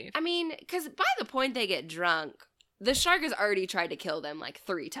relief. I mean, because by the point they get drunk, the shark has already tried to kill them like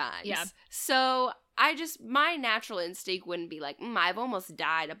 3 times. Yeah. So my natural instinct wouldn't be like, I've almost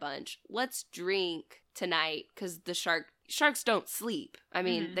died a bunch. Let's drink tonight, because the sharks don't sleep. I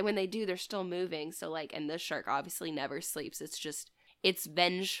mean, when they do, they're still moving. So like, and this shark obviously never sleeps. It's just, its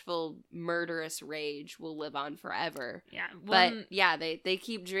vengeful, murderous rage will live on forever. Yeah. But yeah, they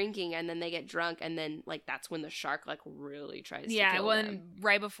keep drinking, and then they get drunk, and then like that's when the shark like really tries to kill them. Yeah, when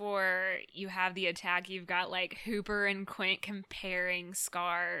right before you have the attack, you've got like Hooper and Quint comparing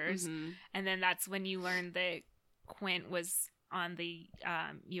scars, and then that's when you learn that Quint was on the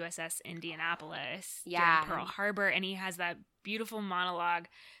USS Indianapolis during Pearl Harbor, and he has that beautiful monologue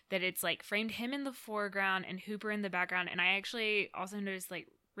that it's like framed him in the foreground and Hooper in the background. And I actually also noticed like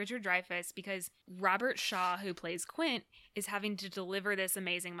Richard Dreyfuss, because Robert Shaw, who plays Quint, is having to deliver this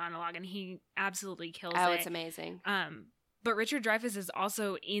amazing monologue, and he absolutely kills it. Oh, it's amazing. But Richard Dreyfuss is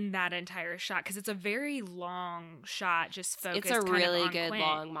also in that entire shot, because it's a very long shot, just focused. It's a really on good Quint.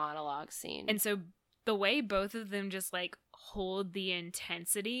 long monologue scene. And so the way both of them just like hold the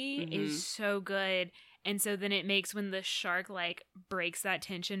intensity is so good. And so then it makes when the shark like breaks that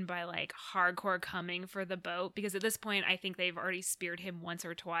tension by like hardcore coming for the boat, because at this point I think they've already speared him once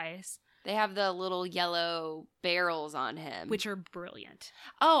or twice. They have the little yellow barrels on him, which are brilliant.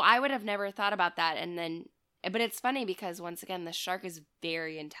 Oh, I would have never thought about that. But it's funny because once again, the shark is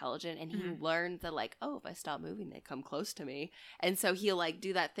very intelligent, and he learned that like, oh, if I stop moving, they come close to me. And so he'll like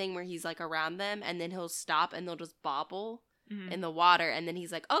do that thing where he's like around them, and then he'll stop and they'll just bobble in the water. And then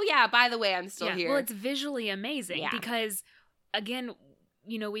he's like, oh yeah, by the way, I'm still here. Well, it's visually amazing because again,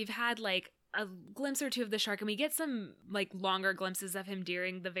 you know, we've had like a glimpse or two of the shark, and we get some like longer glimpses of him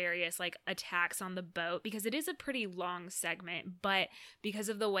during the various like attacks on the boat, because it is a pretty long segment, but because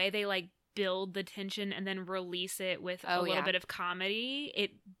of the way they like build the tension and then release it with a little bit of comedy,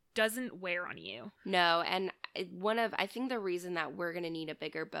 it doesn't wear on you. No, and I think the reason that we're going to need a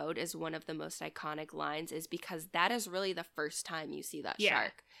bigger boat is one of the most iconic lines is because that is really the first time you see that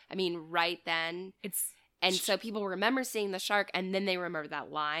shark. I mean, right then and so people remember seeing the shark, and then they remember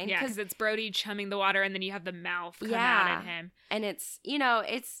that line. Yeah, because it's Brody chumming the water, and then you have the mouth come out at him. And it's, you know,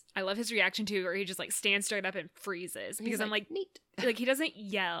 it's... I love his reaction, too, where he just, like, stands straight up and freezes. Because I'm like, neat. Like, he doesn't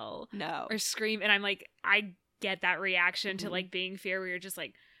yell or scream. And I'm like, I get that reaction to, like, being fear, where you're just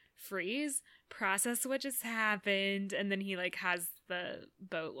like, freeze, process what just happened, and then he, like, has the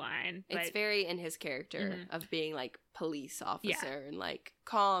boat line. It's very in his character of being, like, police officer and, like,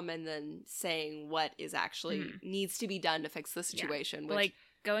 calm, and then saying what is actually needs to be done to fix the situation. But, like,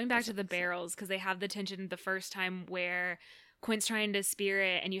 going back to the barrels, because they have the tension the first time where Quint's trying to spear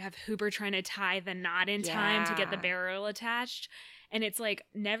it, and you have Hooper trying to tie the knot in time to get the barrel attached. And it's like,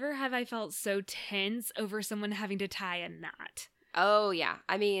 never have I felt so tense over someone having to tie a knot. Oh, yeah.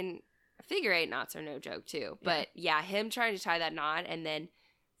 I mean, figure 8 knots are no joke, too. But, him trying to tie that knot and then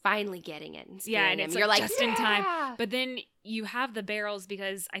finally getting it and spearing and it's him. You're like, just in time. But then you have the barrels,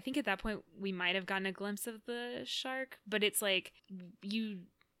 because I think at that point we might have gotten a glimpse of the shark. But it's like,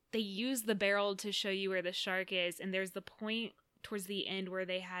 they use the barrel to show you where the shark is. And there's the point towards the end where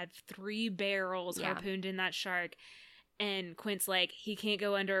they had 3 barrels harpooned in that shark. And Quint's like, he can't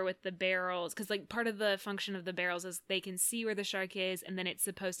go under with the barrels, because like part of the function of the barrels is they can see where the shark is, and then it's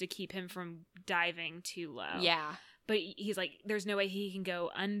supposed to keep him from diving too low. Yeah. But he's like, there's no way he can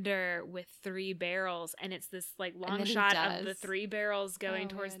go under with 3 barrels. And it's this like long shot of the 3 barrels going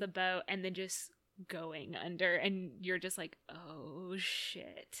towards the boat and then just going under. And you're just like, oh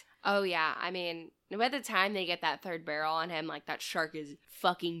shit. Oh yeah. I mean, by the time they get that 3rd barrel on him, like that shark is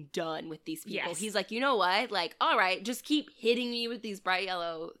fucking done with these people. Yes. He's like, you know what? Like, all right, just keep hitting me with these bright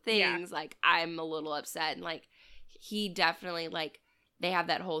yellow things. Like, I'm a little upset. And like, he definitely, like, they have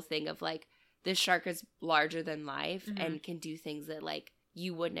that whole thing of like, this shark is larger than life and can do things that like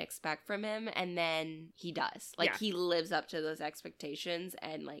you wouldn't expect from him, and then he does. Like he lives up to those expectations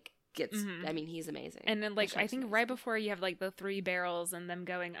and like gets I mean, he's amazing. And then like I think right before you have like the 3 barrels and them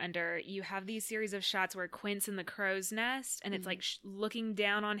going under, you have these series of shots where Quint's in the crow's nest, and it's like looking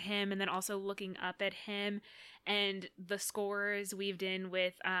down on him and then also looking up at him, and the score is weaved in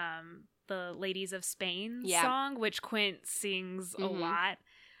with the Ladies of Spain song, which Quint sings a lot.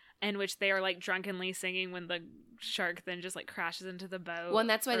 And which they are like drunkenly singing when the shark then just like crashes into the boat. Well, and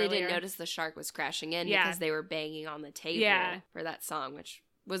that's why they didn't notice the shark was crashing in, because they were banging on the table for that song, which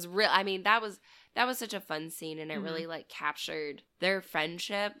was real. I mean, that was such a fun scene, and it really like captured their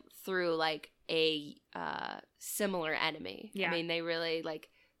friendship through like a similar enemy. I mean, they really like,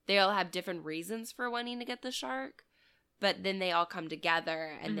 they all have different reasons for wanting to get the shark, but then they all come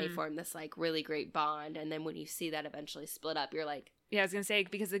together and they form this like really great bond. And then when you see that eventually split up, you're like, yeah, I was going to say,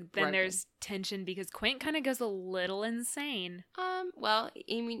 because then there's tension, because Quint kind of goes a little insane. Well,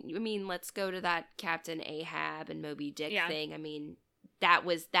 I mean, let's go to that Captain Ahab and Moby Dick thing. I mean, that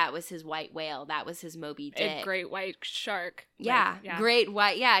was his white whale. That was his Moby Dick. A great white shark. Yeah, like, great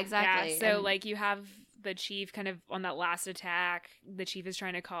white. Yeah, exactly. Yeah, so, like, you have the chief kind of on that last attack. The chief is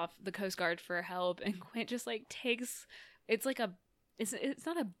trying to call the Coast Guard for help, and Quint just, like, takes... It's like a... It's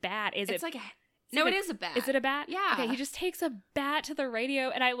not a bat, is it? It's like a... No, it is a bat. Is it a bat? Yeah. Okay, he just takes a bat to the radio,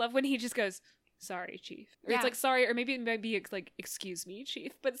 and I love when he just goes, sorry, chief. Or it's like, sorry, or maybe it might be like, excuse me,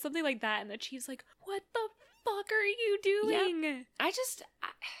 chief. But something like that, and the chief's like, what the fuck are you doing? Yep.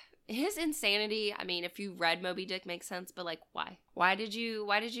 His insanity, I mean, if you read Moby Dick, makes sense, but like, why? Why did you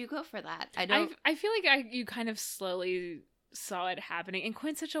go for that? I feel like you kind of slowly saw it happening. And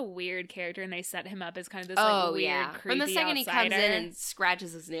Quint's such a weird character, and they set him up as kind of this weird, creepy From the second outsider. he comes in and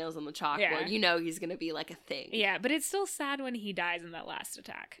scratches his nails on the chalkboard, you know he's gonna be like a thing. Yeah, but it's still sad when he dies in that last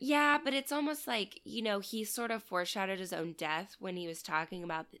attack. Yeah, but it's almost like, you know, he sort of foreshadowed his own death when he was talking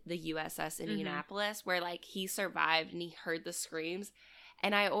about the USS Indianapolis, where like he survived and he heard the screams.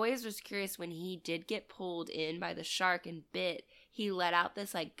 And I always was curious, when he did get pulled in by the shark and bit, he let out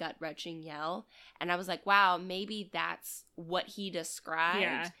this like gut-wrenching yell. And I was like, wow, maybe that's what he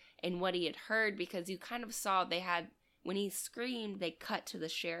described and what he had heard, because you kind of saw when he screamed, they cut to the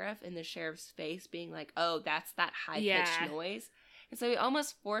sheriff and the sheriff's face being like, oh, that's that high-pitched noise. And so he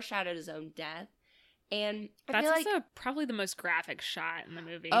almost foreshadowed his own death. And I feel like also probably the most graphic shot in the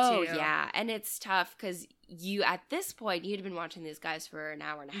movie, too. Oh, yeah. And it's tough because you, at this point, you'd been watching these guys for an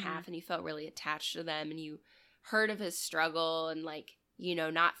hour and a half, and you felt really attached to them, and you heard of his struggle and, like, you know,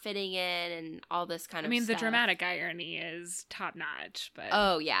 not fitting in and all this kind of stuff. I mean, the dramatic irony is top-notch, but...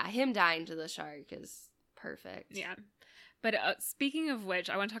 Oh, yeah. Him dying to the shark is perfect. Yeah. But speaking of which,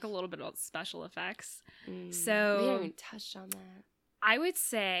 I want to talk a little bit about special effects. So we haven't even touched on that. I would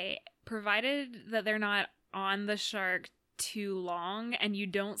say, provided that they're not on the shark too long and you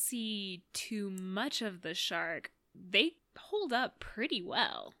don't see too much of the shark, they hold up pretty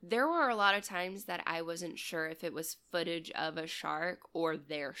well. There were a lot of times that I wasn't sure if it was footage of a shark or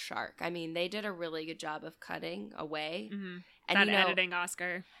their shark. I mean, they did a really good job of cutting away. Mm-hmm. And, that editing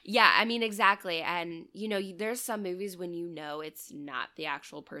Oscar. Yeah, I mean, exactly. And, you know, there's some movies when you know it's not the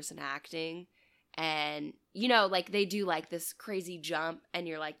actual person acting. And, you know, like, they do, like, this crazy jump, and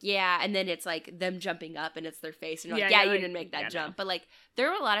you're like, yeah, and then it's, like, them jumping up, and it's their face, and you're like, you didn't make that jump. No. But, like, there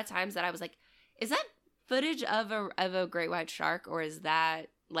were a lot of times that I was like, is that footage of a great white shark, or is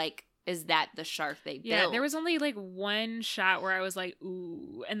that, like, is that the shark they built? Yeah, there was only, like, one shot where I was like,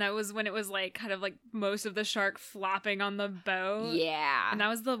 ooh, and that was when it was, like, kind of, like, most of the shark flopping on the boat. Yeah. And that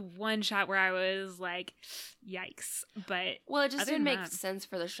was the one shot where I was like, yikes. But well, it just didn't make sense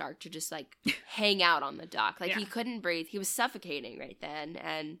for the shark to just, like, hang out on the dock. Like, he couldn't breathe. He was suffocating right then.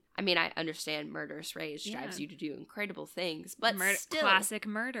 And, I mean, I understand murderous rage drives you to do incredible things, but still. Classic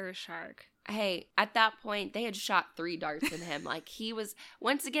murder shark. Hey, at that point, they had shot 3 darts in him. Like, he was,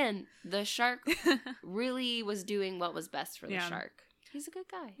 once again, the shark really was doing what was best for the shark. He's a good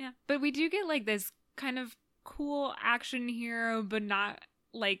guy. Yeah. But we do get, like, this kind of cool action hero, but not,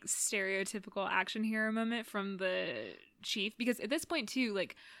 like, stereotypical action hero moment from the chief. Because at this point, too,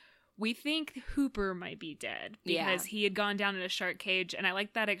 like, we think Hooper might be dead because he had gone down in a shark cage. And I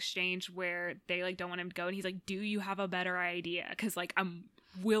like that exchange where they, like, don't want him to go. And he's like, do you have a better idea? Because, like, I'm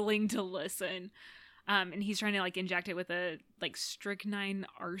willing to listen. And he's trying to, like, inject it with a, like, strychnine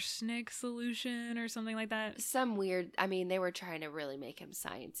arsenic solution or something like that. Some weird, I mean, they were trying to really make him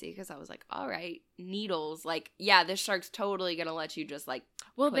sciencey, because I was like, all right, needles. Like, yeah, this shark's totally gonna let you just, like,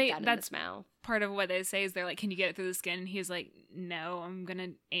 put that in its mouth. Part of what they say is they're like, can you get it through the skin? And he's like, no, I'm gonna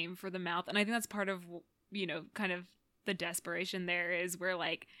aim for the mouth. And I think that's part of, you know, kind of the desperation there is where,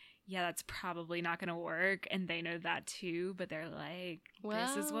 like, yeah, that's probably not going to work. And they know that too, but they're like,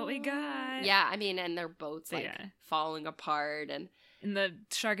 this is what we got. Yeah, I mean, and their boat's, like, falling apart. And the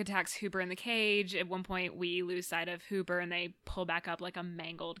shark attacks Hooper in the cage. At one point, we lose sight of Hooper, and they pull back up, like, a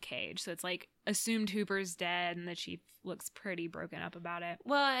mangled cage. So it's, like, assumed Hooper's dead, and the chief looks pretty broken up about it.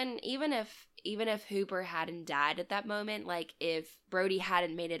 Well, and even if Hooper hadn't died at that moment, like, if Brody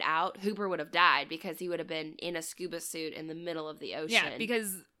hadn't made it out, Hooper would have died, because he would have been in a scuba suit in the middle of the ocean. Yeah,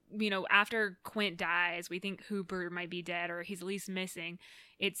 because, you know, after Quint dies, we think Hooper might be dead, or he's at least missing.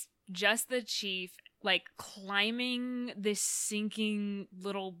 It's just the chief, like, climbing this sinking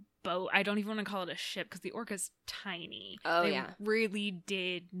little boat. I don't even want to call it a ship, because the Orca's tiny. Oh, they really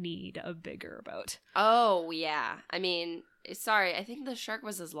did need a bigger boat. Oh, yeah. I mean, sorry, I think the shark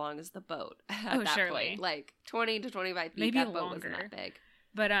was as long as the boat at that point. Like, 20 to 25 feet, maybe that boat longer. wasn't that big.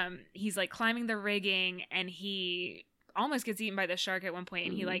 But he's, like, climbing the rigging, and he almost gets eaten by the shark at one point,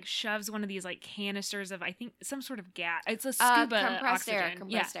 and he, like, shoves one of these, like, canisters of, I think, some sort of gas. It's a scuba compressed oxygen.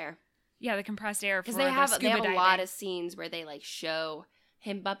 Compressed air. Yeah, the compressed air for because they have a lot of scenes where they, like, show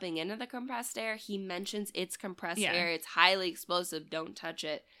him bumping into the compressed air. He mentions it's compressed air. It's highly explosive. Don't touch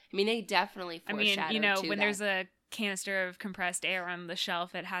it. I mean, they definitely foreshadowed. I mean, you know, when there's a canister of compressed air on the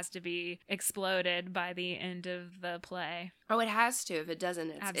shelf, it has to be exploded by the end of the play. Oh, it has to. If it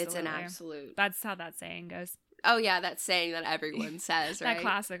doesn't, it's an absolute. That's how that saying goes. Oh, yeah, that saying that everyone says, right? That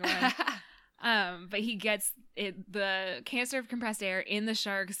classic one. But he gets the canister of compressed air in the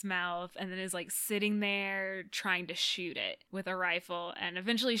shark's mouth, and then is, like, sitting there trying to shoot it with a rifle, and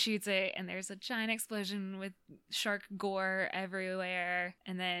eventually shoots it, and there's a giant explosion with shark gore everywhere,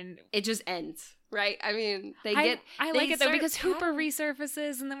 and then it just ends. Right? I mean, I like it though because Hooper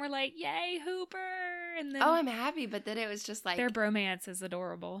resurfaces and then we're like, yay, Hooper! And then I'm happy, but then it was just like their bromance is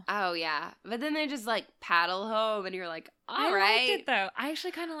adorable. Oh yeah. But then they just like paddle home and you're like, all right. I liked it though. I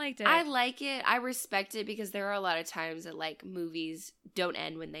actually kind of liked it. I like it. I respect it because there are a lot of times that like movies don't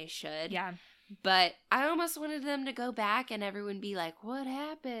end when they should. Yeah. But I almost wanted them to go back and everyone be like, what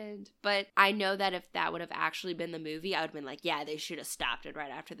happened? But I know that if that would have actually been the movie, I would have been like, yeah, they should have stopped it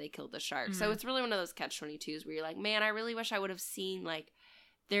right after they killed the shark. Mm-hmm. So it's really one of those catch-22s where you're like, man, I really wish I would have seen like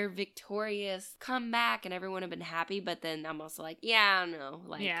their victorious comeback and everyone would have been happy. But then I'm also like, yeah, I don't know.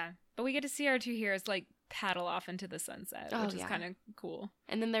 Like, yeah. But we get to see our two heroes like paddle off into the sunset, which is kind of cool.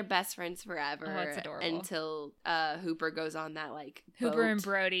 And then they're best friends forever. Oh, that's adorable. Until Hooper goes on that like Hooper boat. and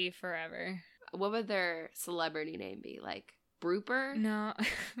Brody forever. What would their celebrity name be? Like Brooper? No,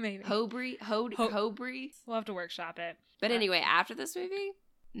 maybe Hobry? Hobry? We'll have to workshop it. But anyway, after this movie,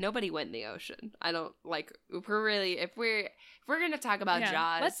 nobody went in the ocean. I don't like. If we're gonna talk about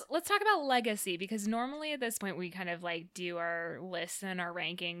Jaws, let's talk about legacy because normally at this point we kind of like do our lists and our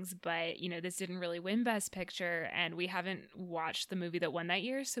rankings, but you know this didn't really win Best Picture, and we haven't watched the movie that won that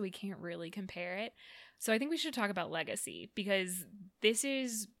year, so we can't really compare it. So I think we should talk about legacy because this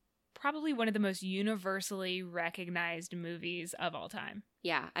is probably one of the most universally recognized movies of all time.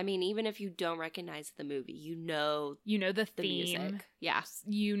 Yeah, I mean, even if you don't recognize the movie, you know the theme. Music. Yeah,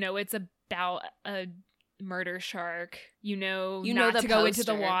 you know it's about a murder shark. You know not to poster. Go into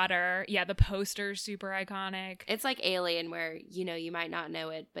the water. Yeah, the poster's super iconic. It's like Alien, where you might not know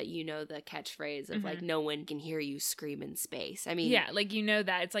it, but you know the catchphrase of like no one can hear you scream in space. I mean, yeah, like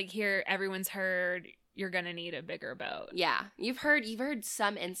that. It's like here everyone's heard. You're gonna need a bigger boat. Yeah, you've heard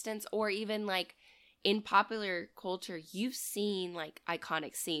some instance, or even like in popular culture, you've seen like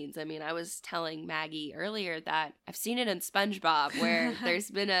iconic scenes. I mean, I was telling Maggie earlier that I've seen it in SpongeBob, where there's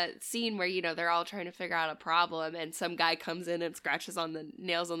been a scene where they're all trying to figure out a problem, and some guy comes in and scratches on the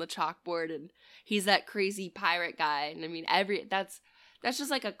nails on the chalkboard, and he's that crazy pirate guy. And I mean, that's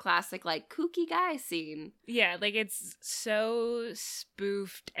just like a classic, like, kooky guy scene. Yeah, like, it's so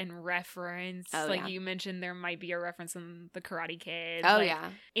spoofed and referenced. Oh, like, yeah. you mentioned there might be a reference in The Karate Kid. Oh, like,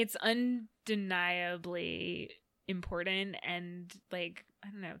 yeah. It's undeniably important and, like, I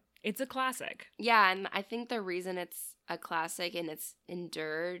don't know. It's a classic. Yeah, and I think the reason it's a classic and it's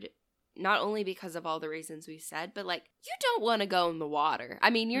endured, not only because of all the reasons we said, but, like, you don't want to go in the water. I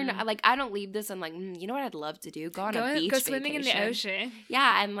mean, you're not, like, I don't leave this and, like, you know what I'd love to do? Go on a beach Go swimming vacation. in the ocean.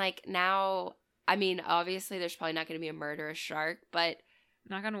 Yeah, and, like, now, I mean, obviously there's probably not going to be a murderous shark, but...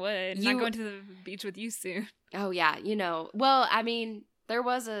 Knock on wood. Not going to the beach with you soon. Oh, yeah, Well, I mean, there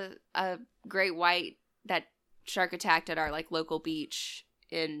was a great white that shark attacked at our, like, local beach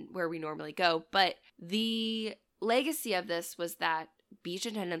in where we normally go, but the legacy of this was that beach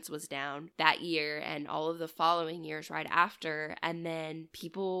attendance was down that year and all of the following years right after, and then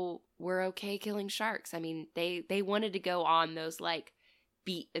people were okay killing sharks. I mean, they wanted to go on those like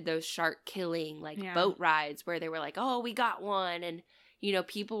those shark killing boat rides where they were like, oh, we got one, and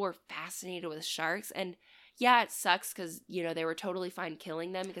people were fascinated with sharks. And yeah, it sucks because they were totally fine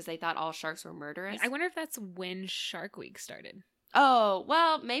killing them because they thought all sharks were murderous. I wonder if that's when Shark Week started. Oh,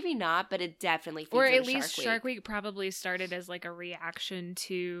 well, maybe not, but it definitely feeds or at into least Shark Week. Shark Week probably started as like a reaction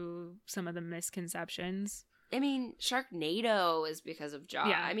to some of the misconceptions. I mean, Sharknado is because of Jaws.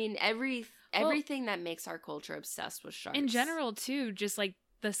 Yeah. I mean, everything that makes our culture obsessed with sharks. In general, too, just like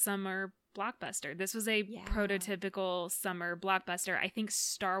the summer blockbuster. This was a prototypical summer blockbuster. I think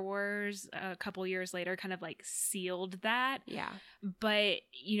Star Wars a couple years later kind of like sealed that. Yeah. But,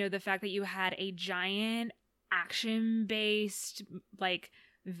 the fact that you had a giant action-based, like,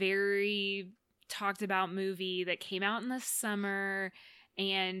 very talked about movie that came out in the summer,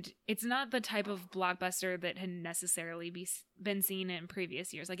 and it's not the type of blockbuster that had necessarily been seen in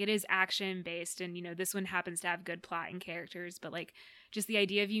previous years. Like, it is action-based, and, this one happens to have good plot and characters, but, like, just the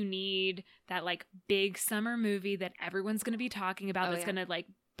idea of you need that, like, big summer movie that everyone's going to be talking about that's going to, like,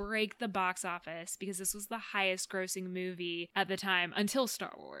 break the box office, because this was the highest grossing movie at the time until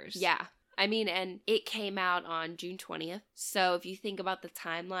Star Wars. Yeah. I mean, and it came out on June 20th. So if you think about the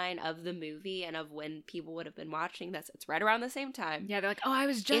timeline of the movie and of when people would have been watching this, it's right around the same time. Yeah, they're like, oh, I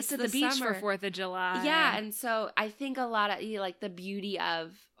was just at the beach summer. for 4th of July. Yeah, and so I think a lot of, like, the beauty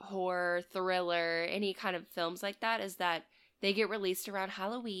of horror, thriller, any kind of films like that is that they get released around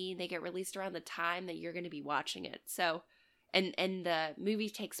Halloween. They get released around the time that you're going to be watching it. So, and the movie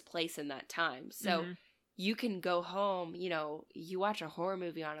takes place in that time. So you can go home, you know, you watch a horror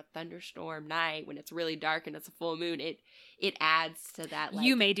movie on a thunderstorm night when it's really dark and it's a full moon, it adds to that. Like,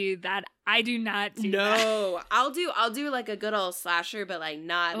 you may do that. I do not do that. no, I'll do like a good old slasher, but like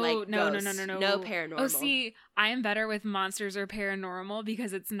not like no paranormal. Oh, see, I am better with monsters or paranormal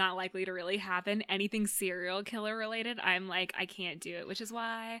because it's not likely to really happen. Anything serial killer related, I'm like, I can't do it, which is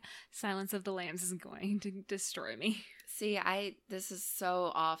why Silence of the Lambs is going to destroy me. See, this is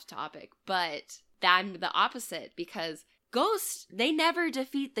so off topic, but I'm the opposite because ghosts, they never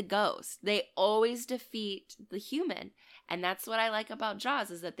defeat the ghost. They always defeat the human. And that's what I like about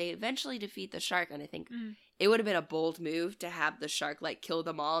Jaws, is that they eventually defeat the shark. And I think it would have been a bold move to have the shark like kill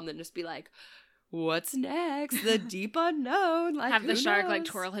them all and then just be like, what's next? The deep unknown. Like, have the shark knows? like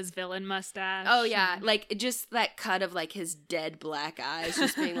twirl his villain mustache. Oh yeah, like just that cut of like his dead black eyes,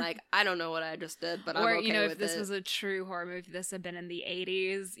 just being like, I don't know what I just did, but I'm okay with it. Or, you know, if this was a true horror movie, this had been in the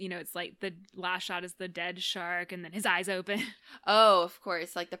 80s. You know, it's like the last shot is the dead shark, and then his eyes open. Oh, of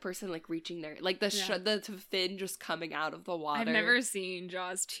course, like the person like reaching there, like the fin just coming out of the water. I've never seen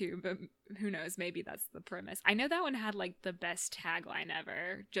Jaws 2, but who knows? Maybe that's the premise. I know that one had like the best tagline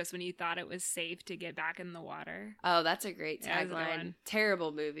ever. Just when you thought it was safe to get back in the water. Oh, that's a great tagline.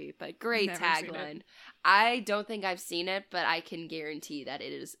 Terrible movie, but great tagline. I don't think I've seen it, but I can guarantee that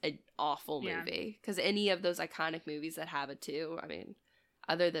it is an awful movie. Because any of those iconic movies that have it too, I mean,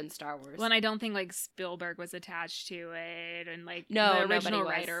 other than Star Wars. Well, and I don't think like Spielberg was attached to it, and like the original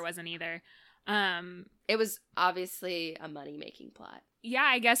writer wasn't either. It was obviously a money-making plot. Yeah,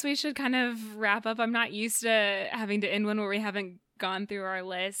 I guess we should kind of wrap up. I'm not used to having to end one where we haven't gone through our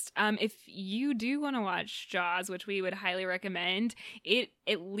list. If you do want to watch Jaws, which we would highly recommend, it,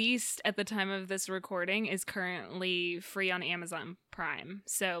 at least at the time of this recording, is currently free on Amazon Prime.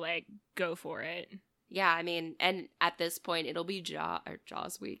 So, like, go for it. Yeah, I mean, and at this point, it'll be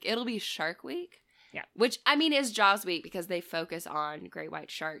Jaws week. It'll be Shark Week. Yeah. Which, I mean, is Jaws week because they focus on great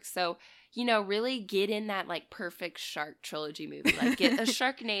white sharks. So, you know, really get in that, like, perfect shark trilogy movie. Like, get a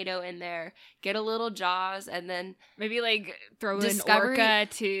Sharknado in there, get a little Jaws, and then... maybe, like, throw in Orca,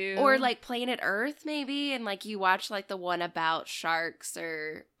 too. Or, like, Planet Earth, maybe, and, like, you watch, like, the one about sharks,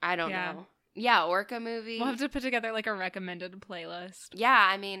 or, I don't know. Yeah, Orca movie. We'll have to put together, like, a recommended playlist. Yeah,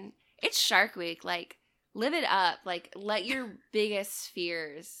 I mean, it's Shark Week, like... live it up. Like, let your biggest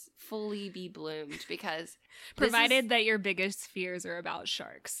fears fully be bloomed, because... provided that your biggest fears are about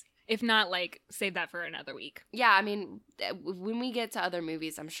sharks. If not, like, save that for another week. Yeah, I mean, when we get to other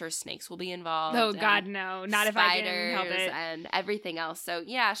movies, I'm sure snakes will be involved. Oh, God, no. Not if I can help it. And everything else. So,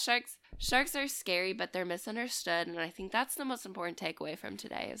 yeah, sharks are scary, but they're misunderstood. And I think that's the most important takeaway from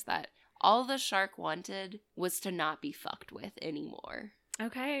today, is that all the shark wanted was to not be fucked with anymore.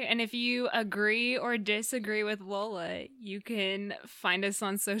 Okay, and if you agree or disagree with Lola, you can find us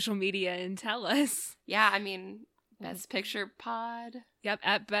on social media and tell us. Yeah, I mean, Best Picture Pod. Yep,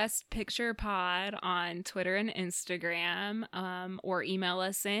 at Best Picture Pod on Twitter and Instagram, or email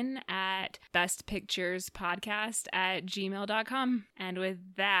us in at bestpicturespodcast@gmail.com. And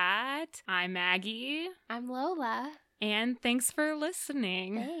with that, I'm Maggie. I'm Lola. And thanks for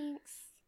listening. Thanks.